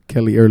told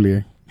Kelly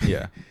earlier.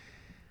 Yeah.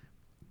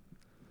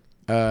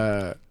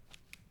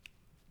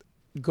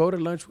 Go to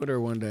lunch with her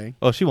one day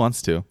Oh, she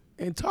wants to.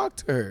 and talk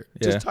to her.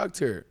 Yeah. Just talk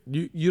to her.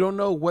 You don't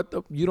know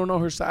you don't know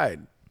her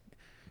side.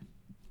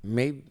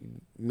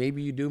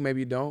 Maybe you do, maybe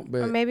you don't,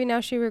 but or maybe now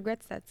she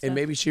regrets that stuff. and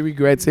maybe she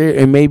regrets it,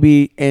 and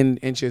maybe and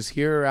just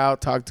hear her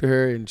out, talk to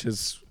her, and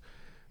just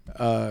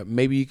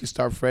maybe you can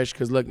start fresh.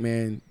 Cause look,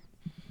 man,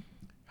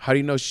 how do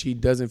you know she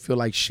doesn't feel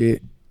like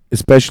shit?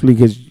 Especially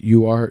because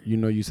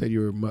you said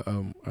you were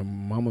a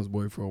mama's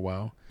boy for a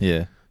while.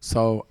 Yeah.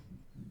 So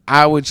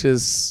I would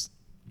just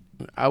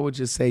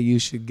say you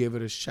should give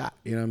it a shot.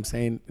 You know what I'm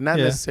saying? Not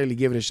Yeah. necessarily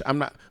give it a shot. I'm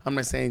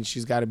not saying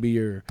she's got to be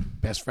your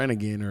best friend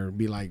again or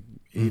be like,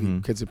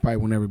 because it probably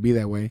will never be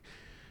that way.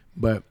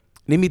 But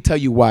let me tell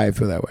you why I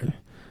feel that way.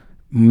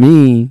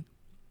 Me,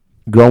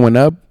 growing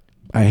up,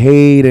 I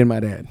hated my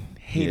dad.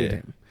 Hated Yeah.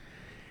 him.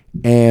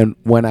 And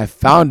when I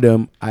found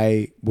him,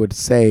 I would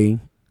say,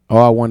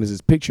 all I want is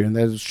his picture. And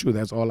that is true.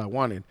 That's all I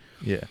wanted.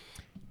 Yeah.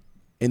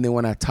 And then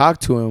when I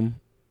talked to him,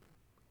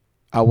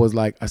 I was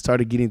like, I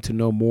started getting to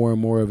know more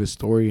and more of his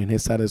story and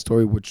his side of the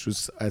story, which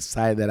was a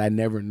side that I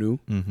never knew.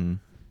 Mm-hmm.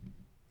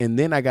 And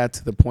then I got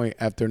to the point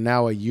after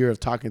now a year of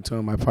talking to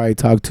him, I probably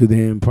talked to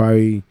him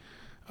probably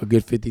a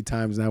good 50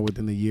 times now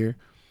within the year.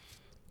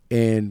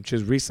 And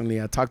just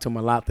recently, I talked to him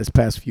a lot this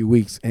past few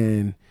weeks.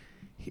 And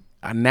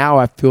now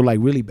I feel like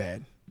really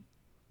bad.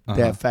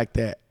 Uh-huh.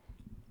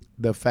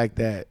 The fact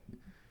that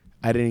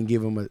I didn't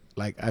give him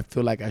I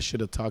feel like I should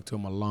have talked to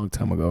him a long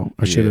time ago.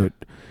 I should have,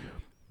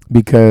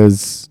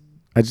 because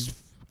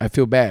I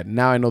feel bad.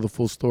 Now I know the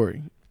full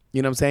story.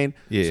 You know what I'm saying?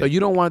 Yeah. So you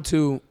don't want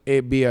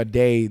it be a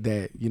day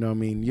that, you know what I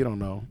mean, you don't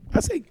know.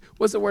 I say,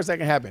 what's the worst that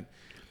can happen?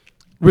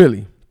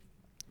 Really.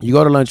 You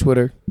go to lunch with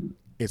her.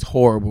 It's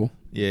horrible.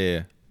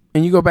 Yeah.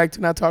 And you go back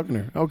to not talking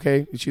to her.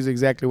 Okay. She's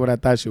exactly what I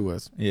thought she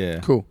was. Yeah.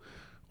 Cool.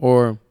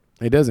 Or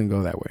it doesn't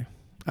go that way.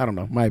 I don't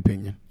know. My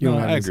opinion. You No,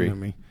 don't have I to listen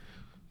agree.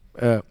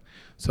 to me.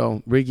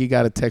 So Ricky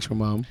got a text from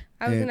mom.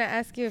 I was and- gonna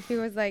ask you if he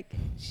was like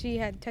she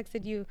had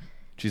texted you,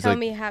 She's tell like,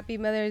 me Happy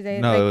Mother's Day.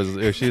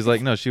 no, she was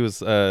like, no, she was,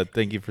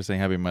 thank you for saying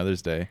Happy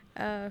Mother's Day.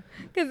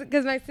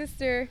 Because my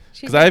sister,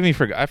 Because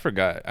I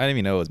forgot. I didn't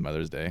even know it was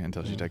Mother's Day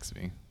until she texted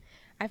me.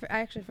 I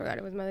actually forgot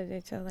it was Mother's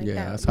Day till like yeah,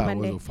 that that's how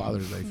Monday. it was with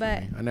Father's Day for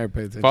But- me. I never paid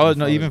attention. Father's, to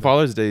no, even Day.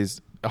 Father's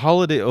Days,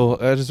 holiday. Oh,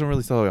 I just don't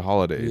really celebrate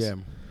holidays. Yeah.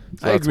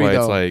 So I that's agree, why though.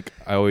 it's like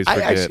I always I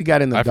forget. actually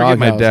got in the I forget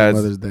my doghouse on dad's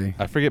Mother's Day.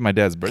 I forget my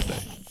dad's birthday.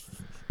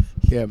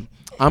 Yeah.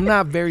 I'm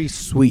not very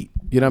sweet.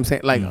 You know what I'm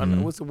saying? Like,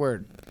 Mhm. what's the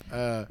word?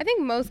 I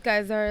think most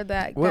guys are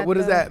that. What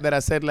is though. that I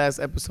said last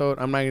episode?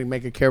 I'm not going to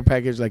make a care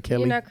package like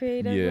Kelly. You're not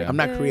creative. Yeah. like I'm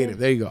not that? creative.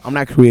 There you go. I'm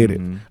not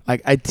creative. Mhm.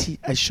 Like,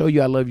 I show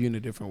you I love you in a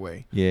different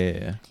way.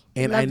 Yeah.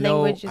 And Love I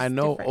know language is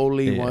different.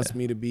 Oli Yeah. wants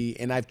me to be,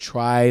 and I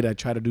try to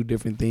do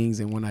different things,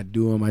 and when I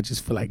do them, I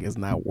just feel like it's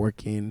not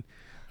working.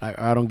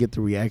 I don't get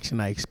the reaction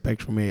I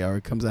expect from it, or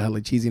it comes out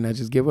hella cheesy, and I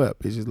just give up.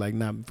 It's just like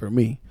not for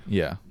me.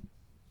 Yeah.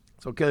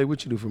 So Kelly,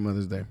 what you do for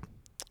Mother's Day?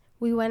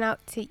 We went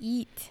out to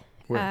eat.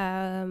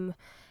 Where?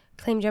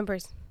 Claim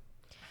Jumpers.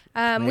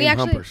 Claim we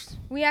Humpers.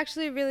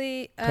 actually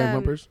really Claim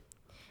Humpers?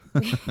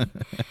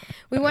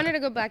 we wanted to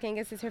go Black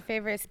Angus. It's her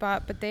favorite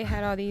spot, but they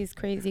had all these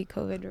crazy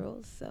COVID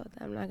rules, so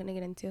I'm not gonna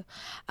get into.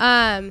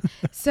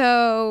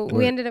 So we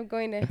Wait. ended up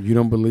going to. You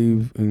don't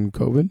believe in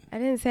COVID? I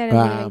didn't say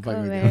I didn't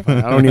believe in fuck it.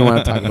 COVID. I don't even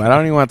want to talk about it. I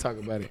don't even want to talk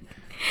about it.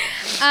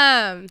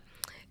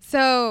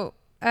 So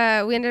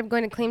we ended up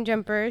going to Claim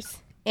Jumpers,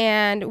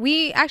 and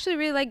we actually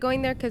really like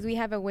going there because we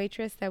have a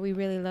waitress that we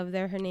really love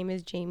there. Her name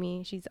is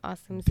Jamie. She's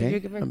awesome. So if you're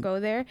gonna Damn. go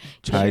there,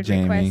 you Hi, should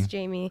Jamie. request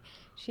Jamie.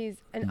 She's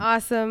an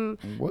awesome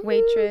What?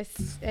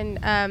 waitress,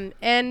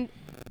 and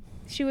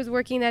she was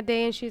working that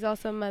day, and she's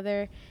also a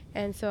mother,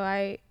 and so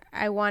I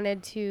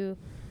wanted to,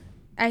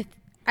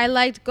 I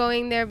liked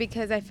going there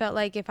because I felt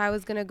like if I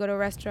was gonna go to a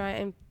restaurant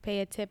and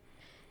pay a tip,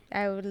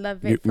 I would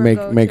love You it for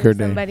make to her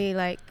day. somebody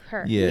like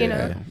her. Yeah. You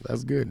know?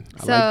 That's good.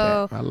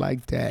 So, I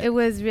like that. It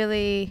was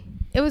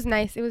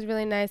nice. It was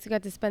really nice. We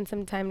got to spend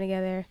some time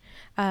together.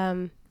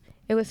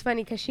 It was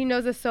funny because she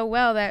knows us so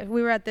well that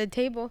we were at the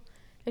table,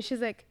 and she's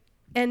like,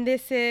 and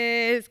this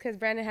is because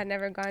Brandon had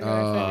never gone to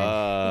our Sunday.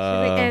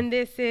 Uh, She's like, and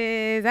this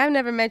is I've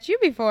never met you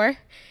before.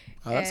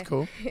 Oh, that's And-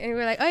 cool. And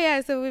we're like, oh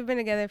yeah, so we've been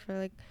together for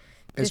like.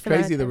 It's this amount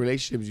of crazy the time.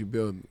 relationships you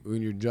build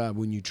in your job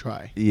when you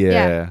try.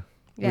 yeah.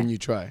 Yeah. When you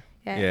try.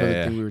 Yeah. Yeah.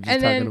 Another thing we were just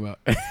And talking then-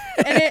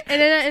 about.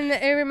 and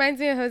it reminds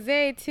me of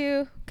Jose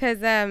too, cause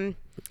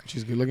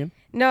She's good looking?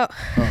 no,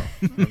 Oh.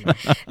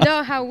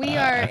 no, how we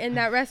are in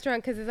that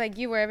restaurant, cause it's like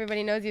you where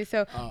everybody knows you.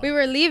 So Oh. we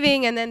were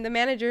leaving, and then the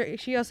manager,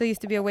 she also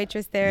used to be a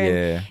waitress there,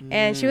 Yeah.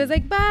 and she was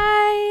like,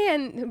 bye,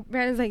 and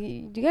Brandon's like,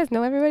 do you guys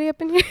know everybody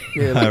up in here?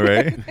 Yeah, All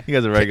right. You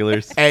guys are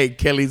regulars. Hey,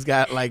 Kelly's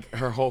got like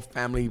her whole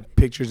family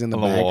pictures in the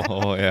On the back.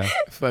 wall. Oh yeah.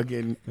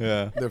 Fucking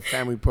Yeah. their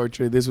family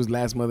portrait. This was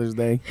last Mother's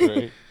Day.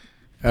 Right.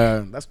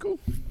 That's cool.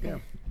 Yeah.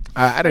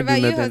 I didn't What do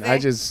about you,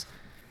 nothing. Jose?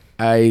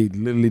 I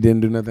literally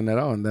didn't do nothing at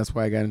all, and that's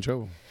why I got in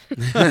trouble.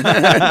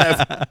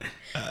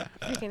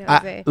 Freaking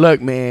Jose.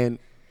 Look, man,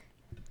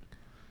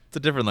 It's a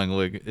different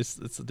language.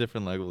 It's a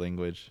different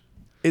language.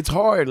 it's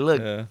hard.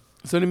 Look, Yeah.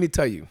 so let me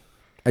tell you.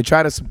 I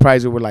try to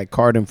surprise her with like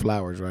card and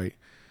flowers, right?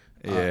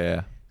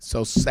 Yeah.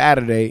 So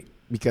Saturday,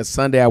 because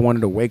Sunday I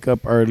wanted to wake up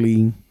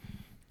early,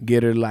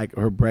 get her like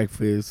her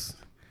breakfast.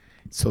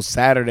 So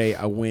Saturday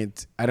I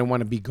didn't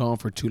want to be gone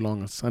for too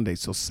long on Sunday.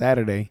 So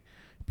Saturday,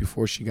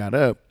 before she got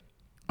up,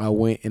 I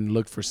went and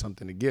looked for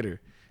something to get her.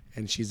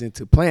 And she's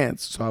into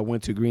plants. So I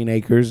went to Green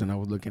Acres and I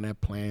was looking at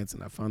plants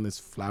and I found this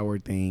flower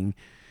thing.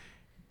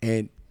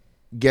 And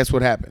guess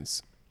what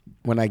happens?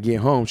 When I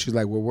get home, she's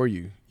like, where were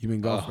you? You've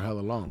been gone for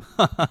hella long.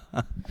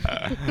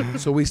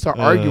 So we start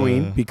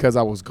arguing because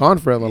I was gone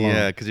for hella long.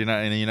 Yeah, because you're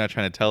not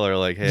trying to tell her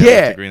like, hey, I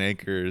Yeah. went to Green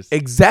Acres.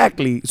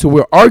 Exactly. So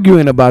we're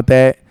arguing about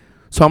that.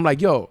 So I'm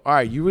like, yo, all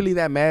right, you really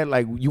that mad?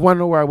 Like, you want to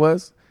know where I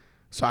was?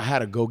 So I had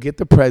to go get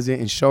the present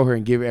and show her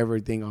and give her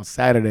everything on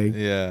Saturday.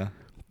 Yeah.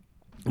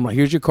 I'm like,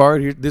 here's your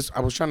card. Here, this. I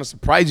was trying to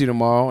surprise you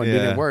tomorrow and it Yeah.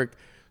 didn't work.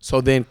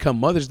 So then come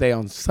Mother's Day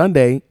on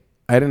Sunday,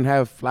 I didn't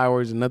have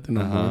flowers and nothing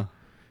on Uh-huh. her.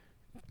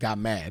 Got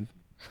mad.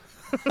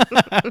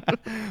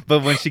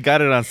 But when she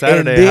got it on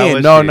Saturday, and how then,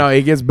 was no, she? no,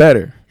 it gets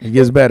better. It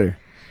gets better.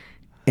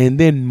 And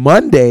then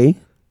Monday,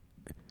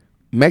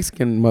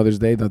 Mexican Mother's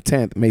Day, the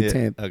 10th, May Yeah,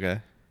 10th,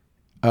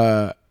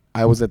 Okay.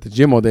 I was at the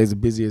gym all day. It's the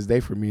busiest day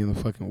for me in the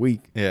fucking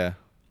week. Yeah.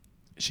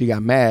 She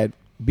got mad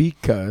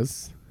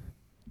because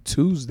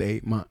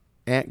Tuesday my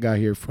aunt got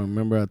here from,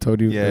 remember I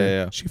told you? Yeah,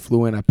 yeah. She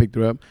flew in. I picked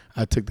her up.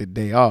 I took the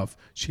day off.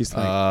 She's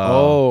like,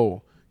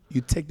 oh, you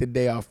take the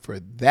day off for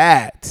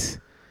that,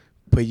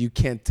 but you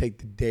can't take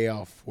the day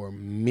off for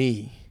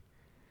me.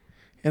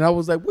 And I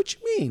was like, what you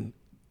mean?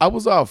 I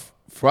was off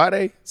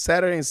Friday,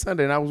 Saturday, and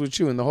Sunday, and I was with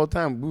you. And the whole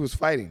time we was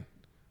fighting.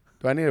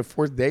 Do I need a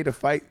fourth day to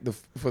fight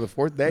for the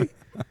fourth day?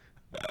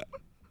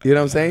 You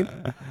know what I'm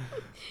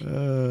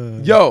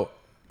saying? Yo,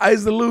 I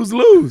used to lose.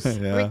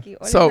 Yeah. Ricky,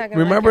 Oli's So not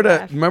gonna remember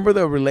like your laugh.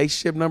 the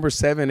relationship number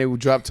 7? It would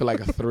drop to like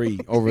a 3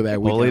 over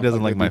that week. Oli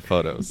doesn't like my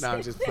photos. No, I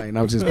was just playing.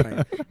 No.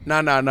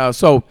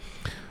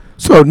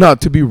 So no.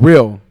 To be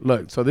real,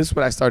 look. So this is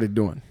what I started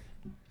doing,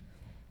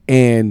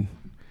 and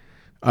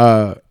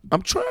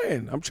I'm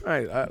trying.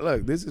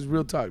 Look, this is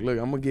real talk. Look,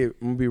 I'm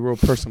gonna be real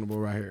personable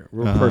right here.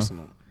 Real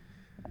personal.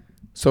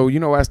 So you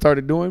know what I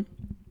started doing?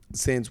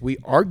 Since we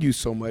argue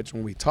so much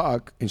when we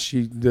talk, and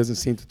she doesn't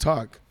seem to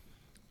talk.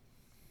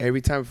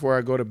 Every time before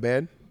I go to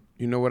bed,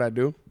 you know what I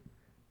do?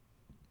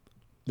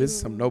 This is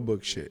some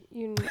notebook shit.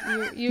 You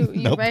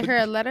Nope. write her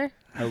a letter?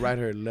 I write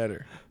her a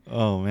letter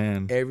Oh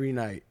man. every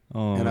night,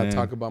 Oh and man. I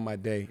talk about my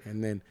day,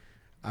 and then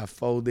I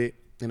fold it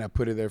and I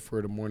put it there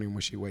for the morning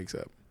when she wakes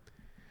up.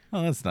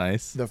 Oh, that's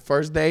nice. The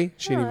first day,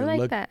 she didn't Oh, I even like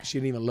look. that. She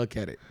didn't even look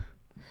at it.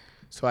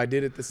 So I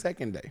did it the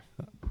second day.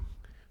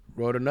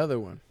 Wrote another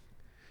one,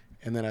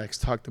 and then I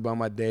talked about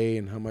my day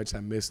and how much I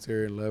missed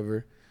her and love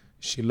her.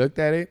 She looked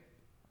at it.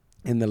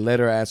 In the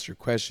letter, I asked her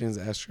questions,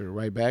 asked her to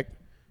write back.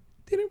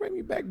 Didn't write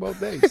me back both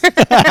days.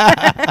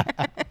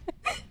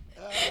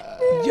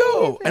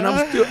 Yo, and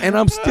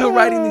I'm still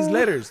writing these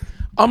letters.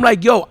 I'm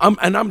like, yo,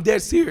 I'm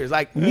dead serious.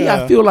 Like me,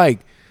 I feel like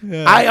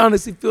I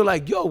honestly feel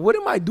like, yo, what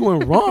am I doing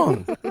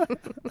wrong?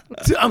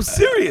 I'm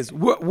serious.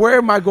 Where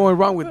am I going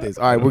wrong with this?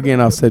 All right, we're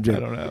getting off subject. I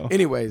don't know.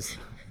 Anyways,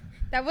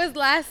 That was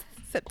last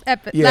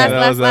episode. Yeah,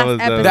 that was-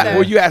 episode.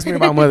 well, you asked me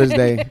about Mother's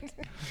Day.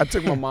 I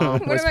took my mom.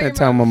 What I about spent your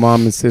time with my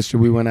mom and sister.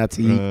 We went out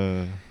to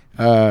eat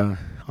Uh,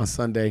 on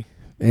Sunday,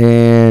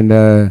 and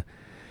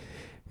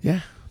yeah.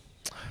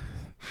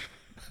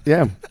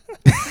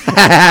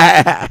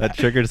 that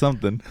triggered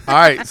something. All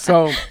right.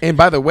 So, and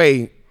by the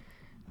way,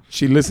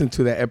 she listened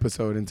to that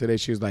episode, and today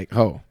she was like,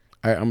 "Oh,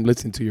 I'm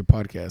listening to your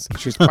podcast."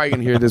 She's probably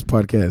gonna hear this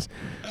podcast.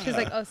 She's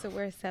like, oh, so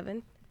we're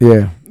 7.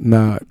 Yeah.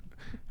 Nah.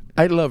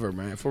 I love her,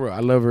 man. For real, I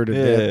love her to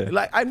Yeah. death.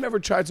 Like I've never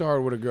tried so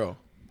hard with a girl.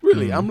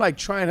 Really, I'm like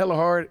trying hella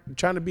hard,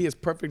 trying to be as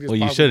perfect as Well,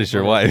 possible. you should. It's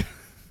your for her. wife.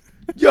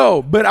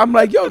 Yo, but I'm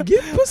like, yo,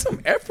 put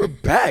some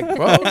effort back,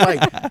 bro. Like,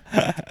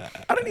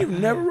 I don't even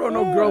never wrote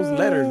no girls'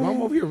 letters.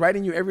 I'm over here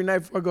writing you every night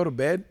before I go to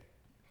bed.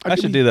 I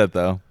should do that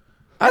though.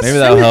 That's Maybe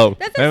that'll sweet. help.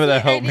 That's a Maybe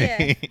that'll sweet help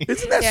idea. me.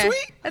 Isn't that Yeah,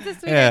 sweet? that's a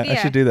sweet Yeah, idea. I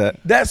should do that.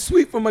 That's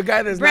sweet from a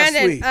guy that's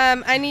Brandon, not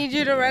sweet. I need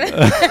you to run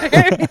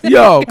it.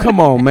 Yo, come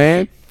on,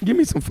 man. Give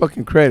me some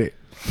fucking credit.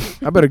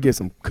 I better get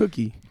some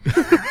cookie.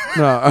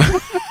 No.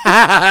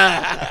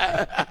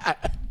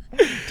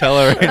 Tell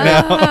her right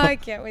now. I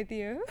can't with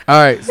you. All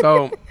right.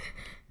 So,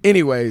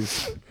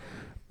 anyways,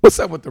 what's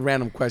up with the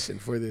random question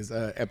for this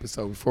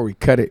episode before we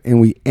cut it and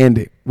we end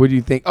it? What do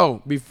you think?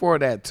 Oh, before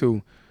that,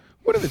 too,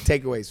 what are the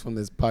takeaways from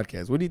this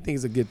podcast? What do you think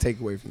is a good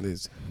takeaway from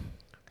this?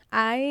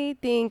 I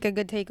think a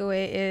good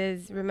takeaway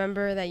is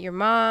remember that your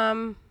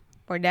mom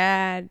or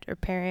dad or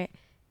parent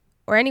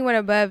or anyone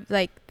above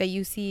like that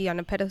you see on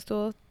a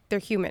pedestal, they're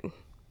human.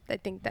 I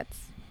think that's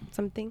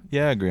something.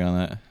 Yeah, I agree on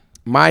that.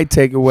 My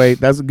takeaway,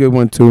 that's a good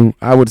one, too.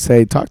 I would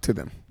say talk to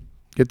them.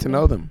 Get to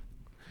know them.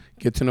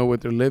 Get to know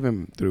what they're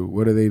living through.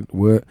 What are they?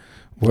 What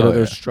are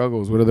their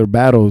struggles? What are their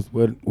battles?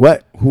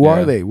 Who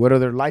are they? What are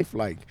their life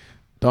like?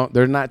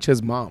 They're not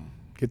just mom.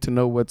 Get to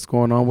know what's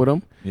going on with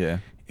them. Yeah.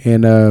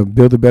 And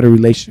build a better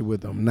relationship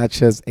with them. Not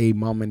just a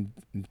mom and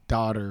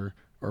daughter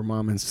or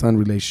mom and son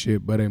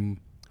relationship, but a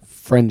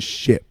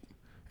friendship,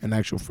 an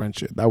actual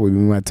friendship. That would be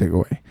my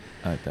takeaway.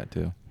 I like that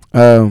too.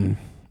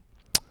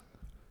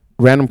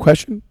 Random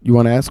question. You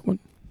want to ask one?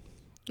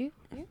 You?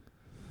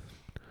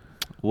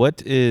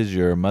 What is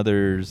your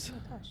mother's? Oh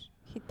my gosh,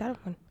 he thought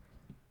of one.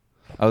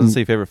 I was gonna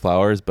say favorite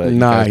flowers, but you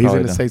Nah, guys he's probably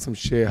gonna don't. say some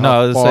shit. No, I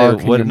How was far gonna say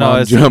can what? your No,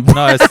 mom it's, jump?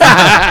 no. It's,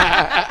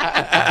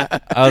 I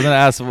was gonna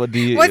ask what do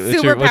you? What what's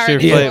your superpower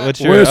do you play? want?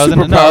 What's your? What I was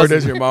gonna- no, I superpower was-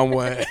 does your mom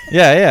want?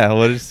 Yeah, yeah.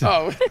 What is?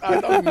 Oh, I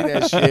don't mean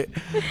that shit.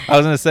 I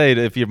was gonna say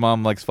if your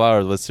mom likes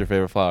flowers, what's your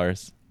favorite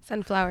flowers?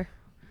 Sunflower.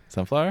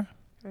 Sunflower?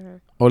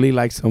 Only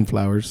like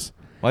sunflowers.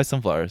 Why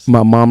sunflowers?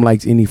 My mom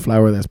likes any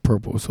flower that's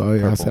purple, so I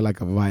Purple. say like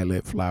a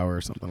violet flower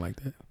or something like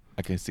that.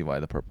 I can see why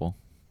the purple.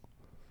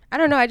 I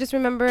don't know. I just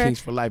remember.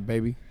 Kings for life,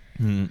 baby.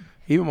 Hmm.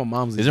 Even my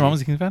mom's. Is your mom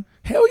a Kings fan?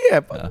 Hell yeah!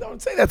 Fuck,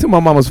 don't say that to my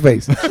mama's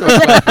face.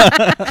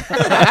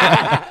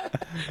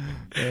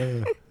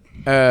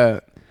 All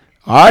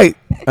right.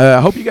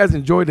 I hope you guys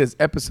enjoyed this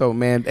episode,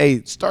 man.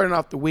 Hey, starting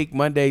off the week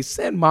Monday,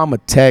 send mom a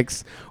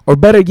text, or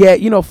better yet,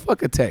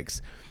 fuck a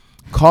text.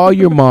 Call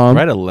your mom.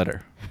 Write a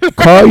letter.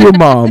 Call your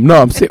mom.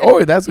 No, I'm saying,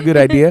 oh, that's a good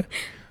idea.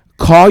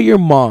 Call your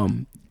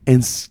mom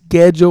and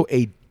schedule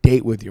a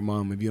date with your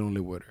mom if you don't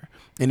live with her.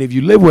 And if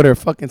you live with her,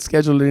 fucking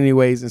schedule it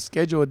anyways and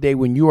schedule a day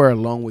when you are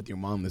alone with your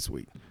mom this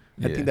week.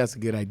 I think that's a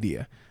good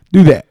idea.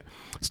 Do that.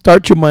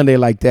 Start your Monday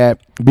like that.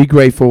 Be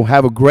grateful.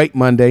 Have a great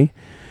Monday.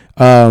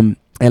 And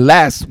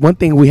last, one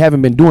thing we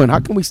haven't been doing, how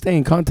can we stay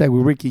in contact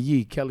with Ricky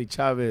Yee, Kelly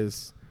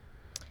Chavez?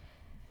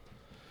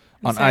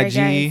 On Sorry, IG.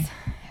 guys.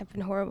 I've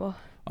been horrible.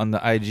 On the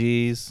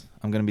IGs.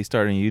 I'm going to be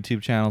starting a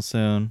YouTube channel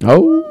soon.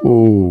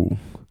 Oh,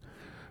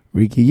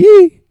 Ricky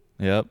Yee.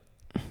 Yep.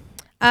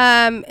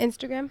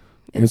 Instagram.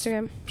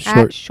 short-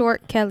 At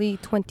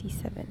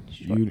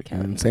ShortKelly27.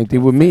 And same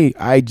thing with me.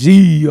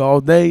 IG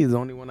all day is the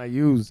only one I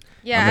use.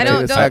 Yeah, I'm I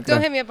gonna don't take a don't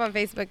sec- hit me up on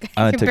Facebook.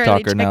 I'm a I can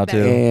barely TikToker check now, that.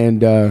 too.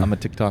 And I'm a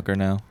TikToker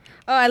now.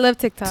 Oh, I love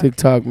TikTok.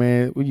 TikTok,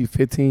 man. What you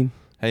 15?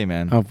 Hey,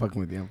 man. I'm fucking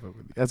with you.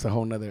 That's a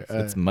whole nother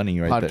That's money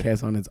right there.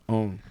 podcast on its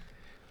own.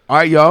 All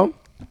right, y'all.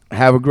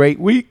 Have a great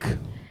week.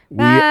 We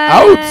Bye.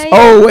 out.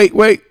 Oh,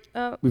 wait.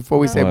 Oh, Before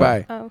we say What?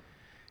 bye, oh.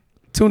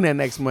 tune in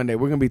next Monday.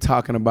 We're going to be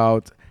talking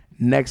about,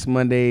 next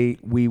Monday,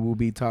 we will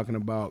be talking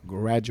about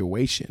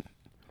graduation.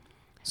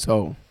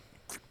 So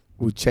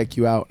we'll check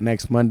you out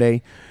next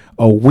Monday,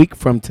 a week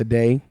from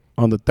today,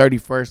 on the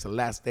 31st, the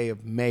last day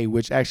of May,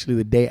 which actually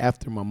the day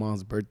after my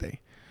mom's birthday.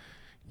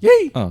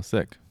 Yay. Oh,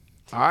 sick.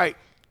 All right.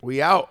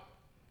 We out.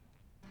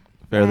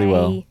 Fairly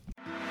well. Bye.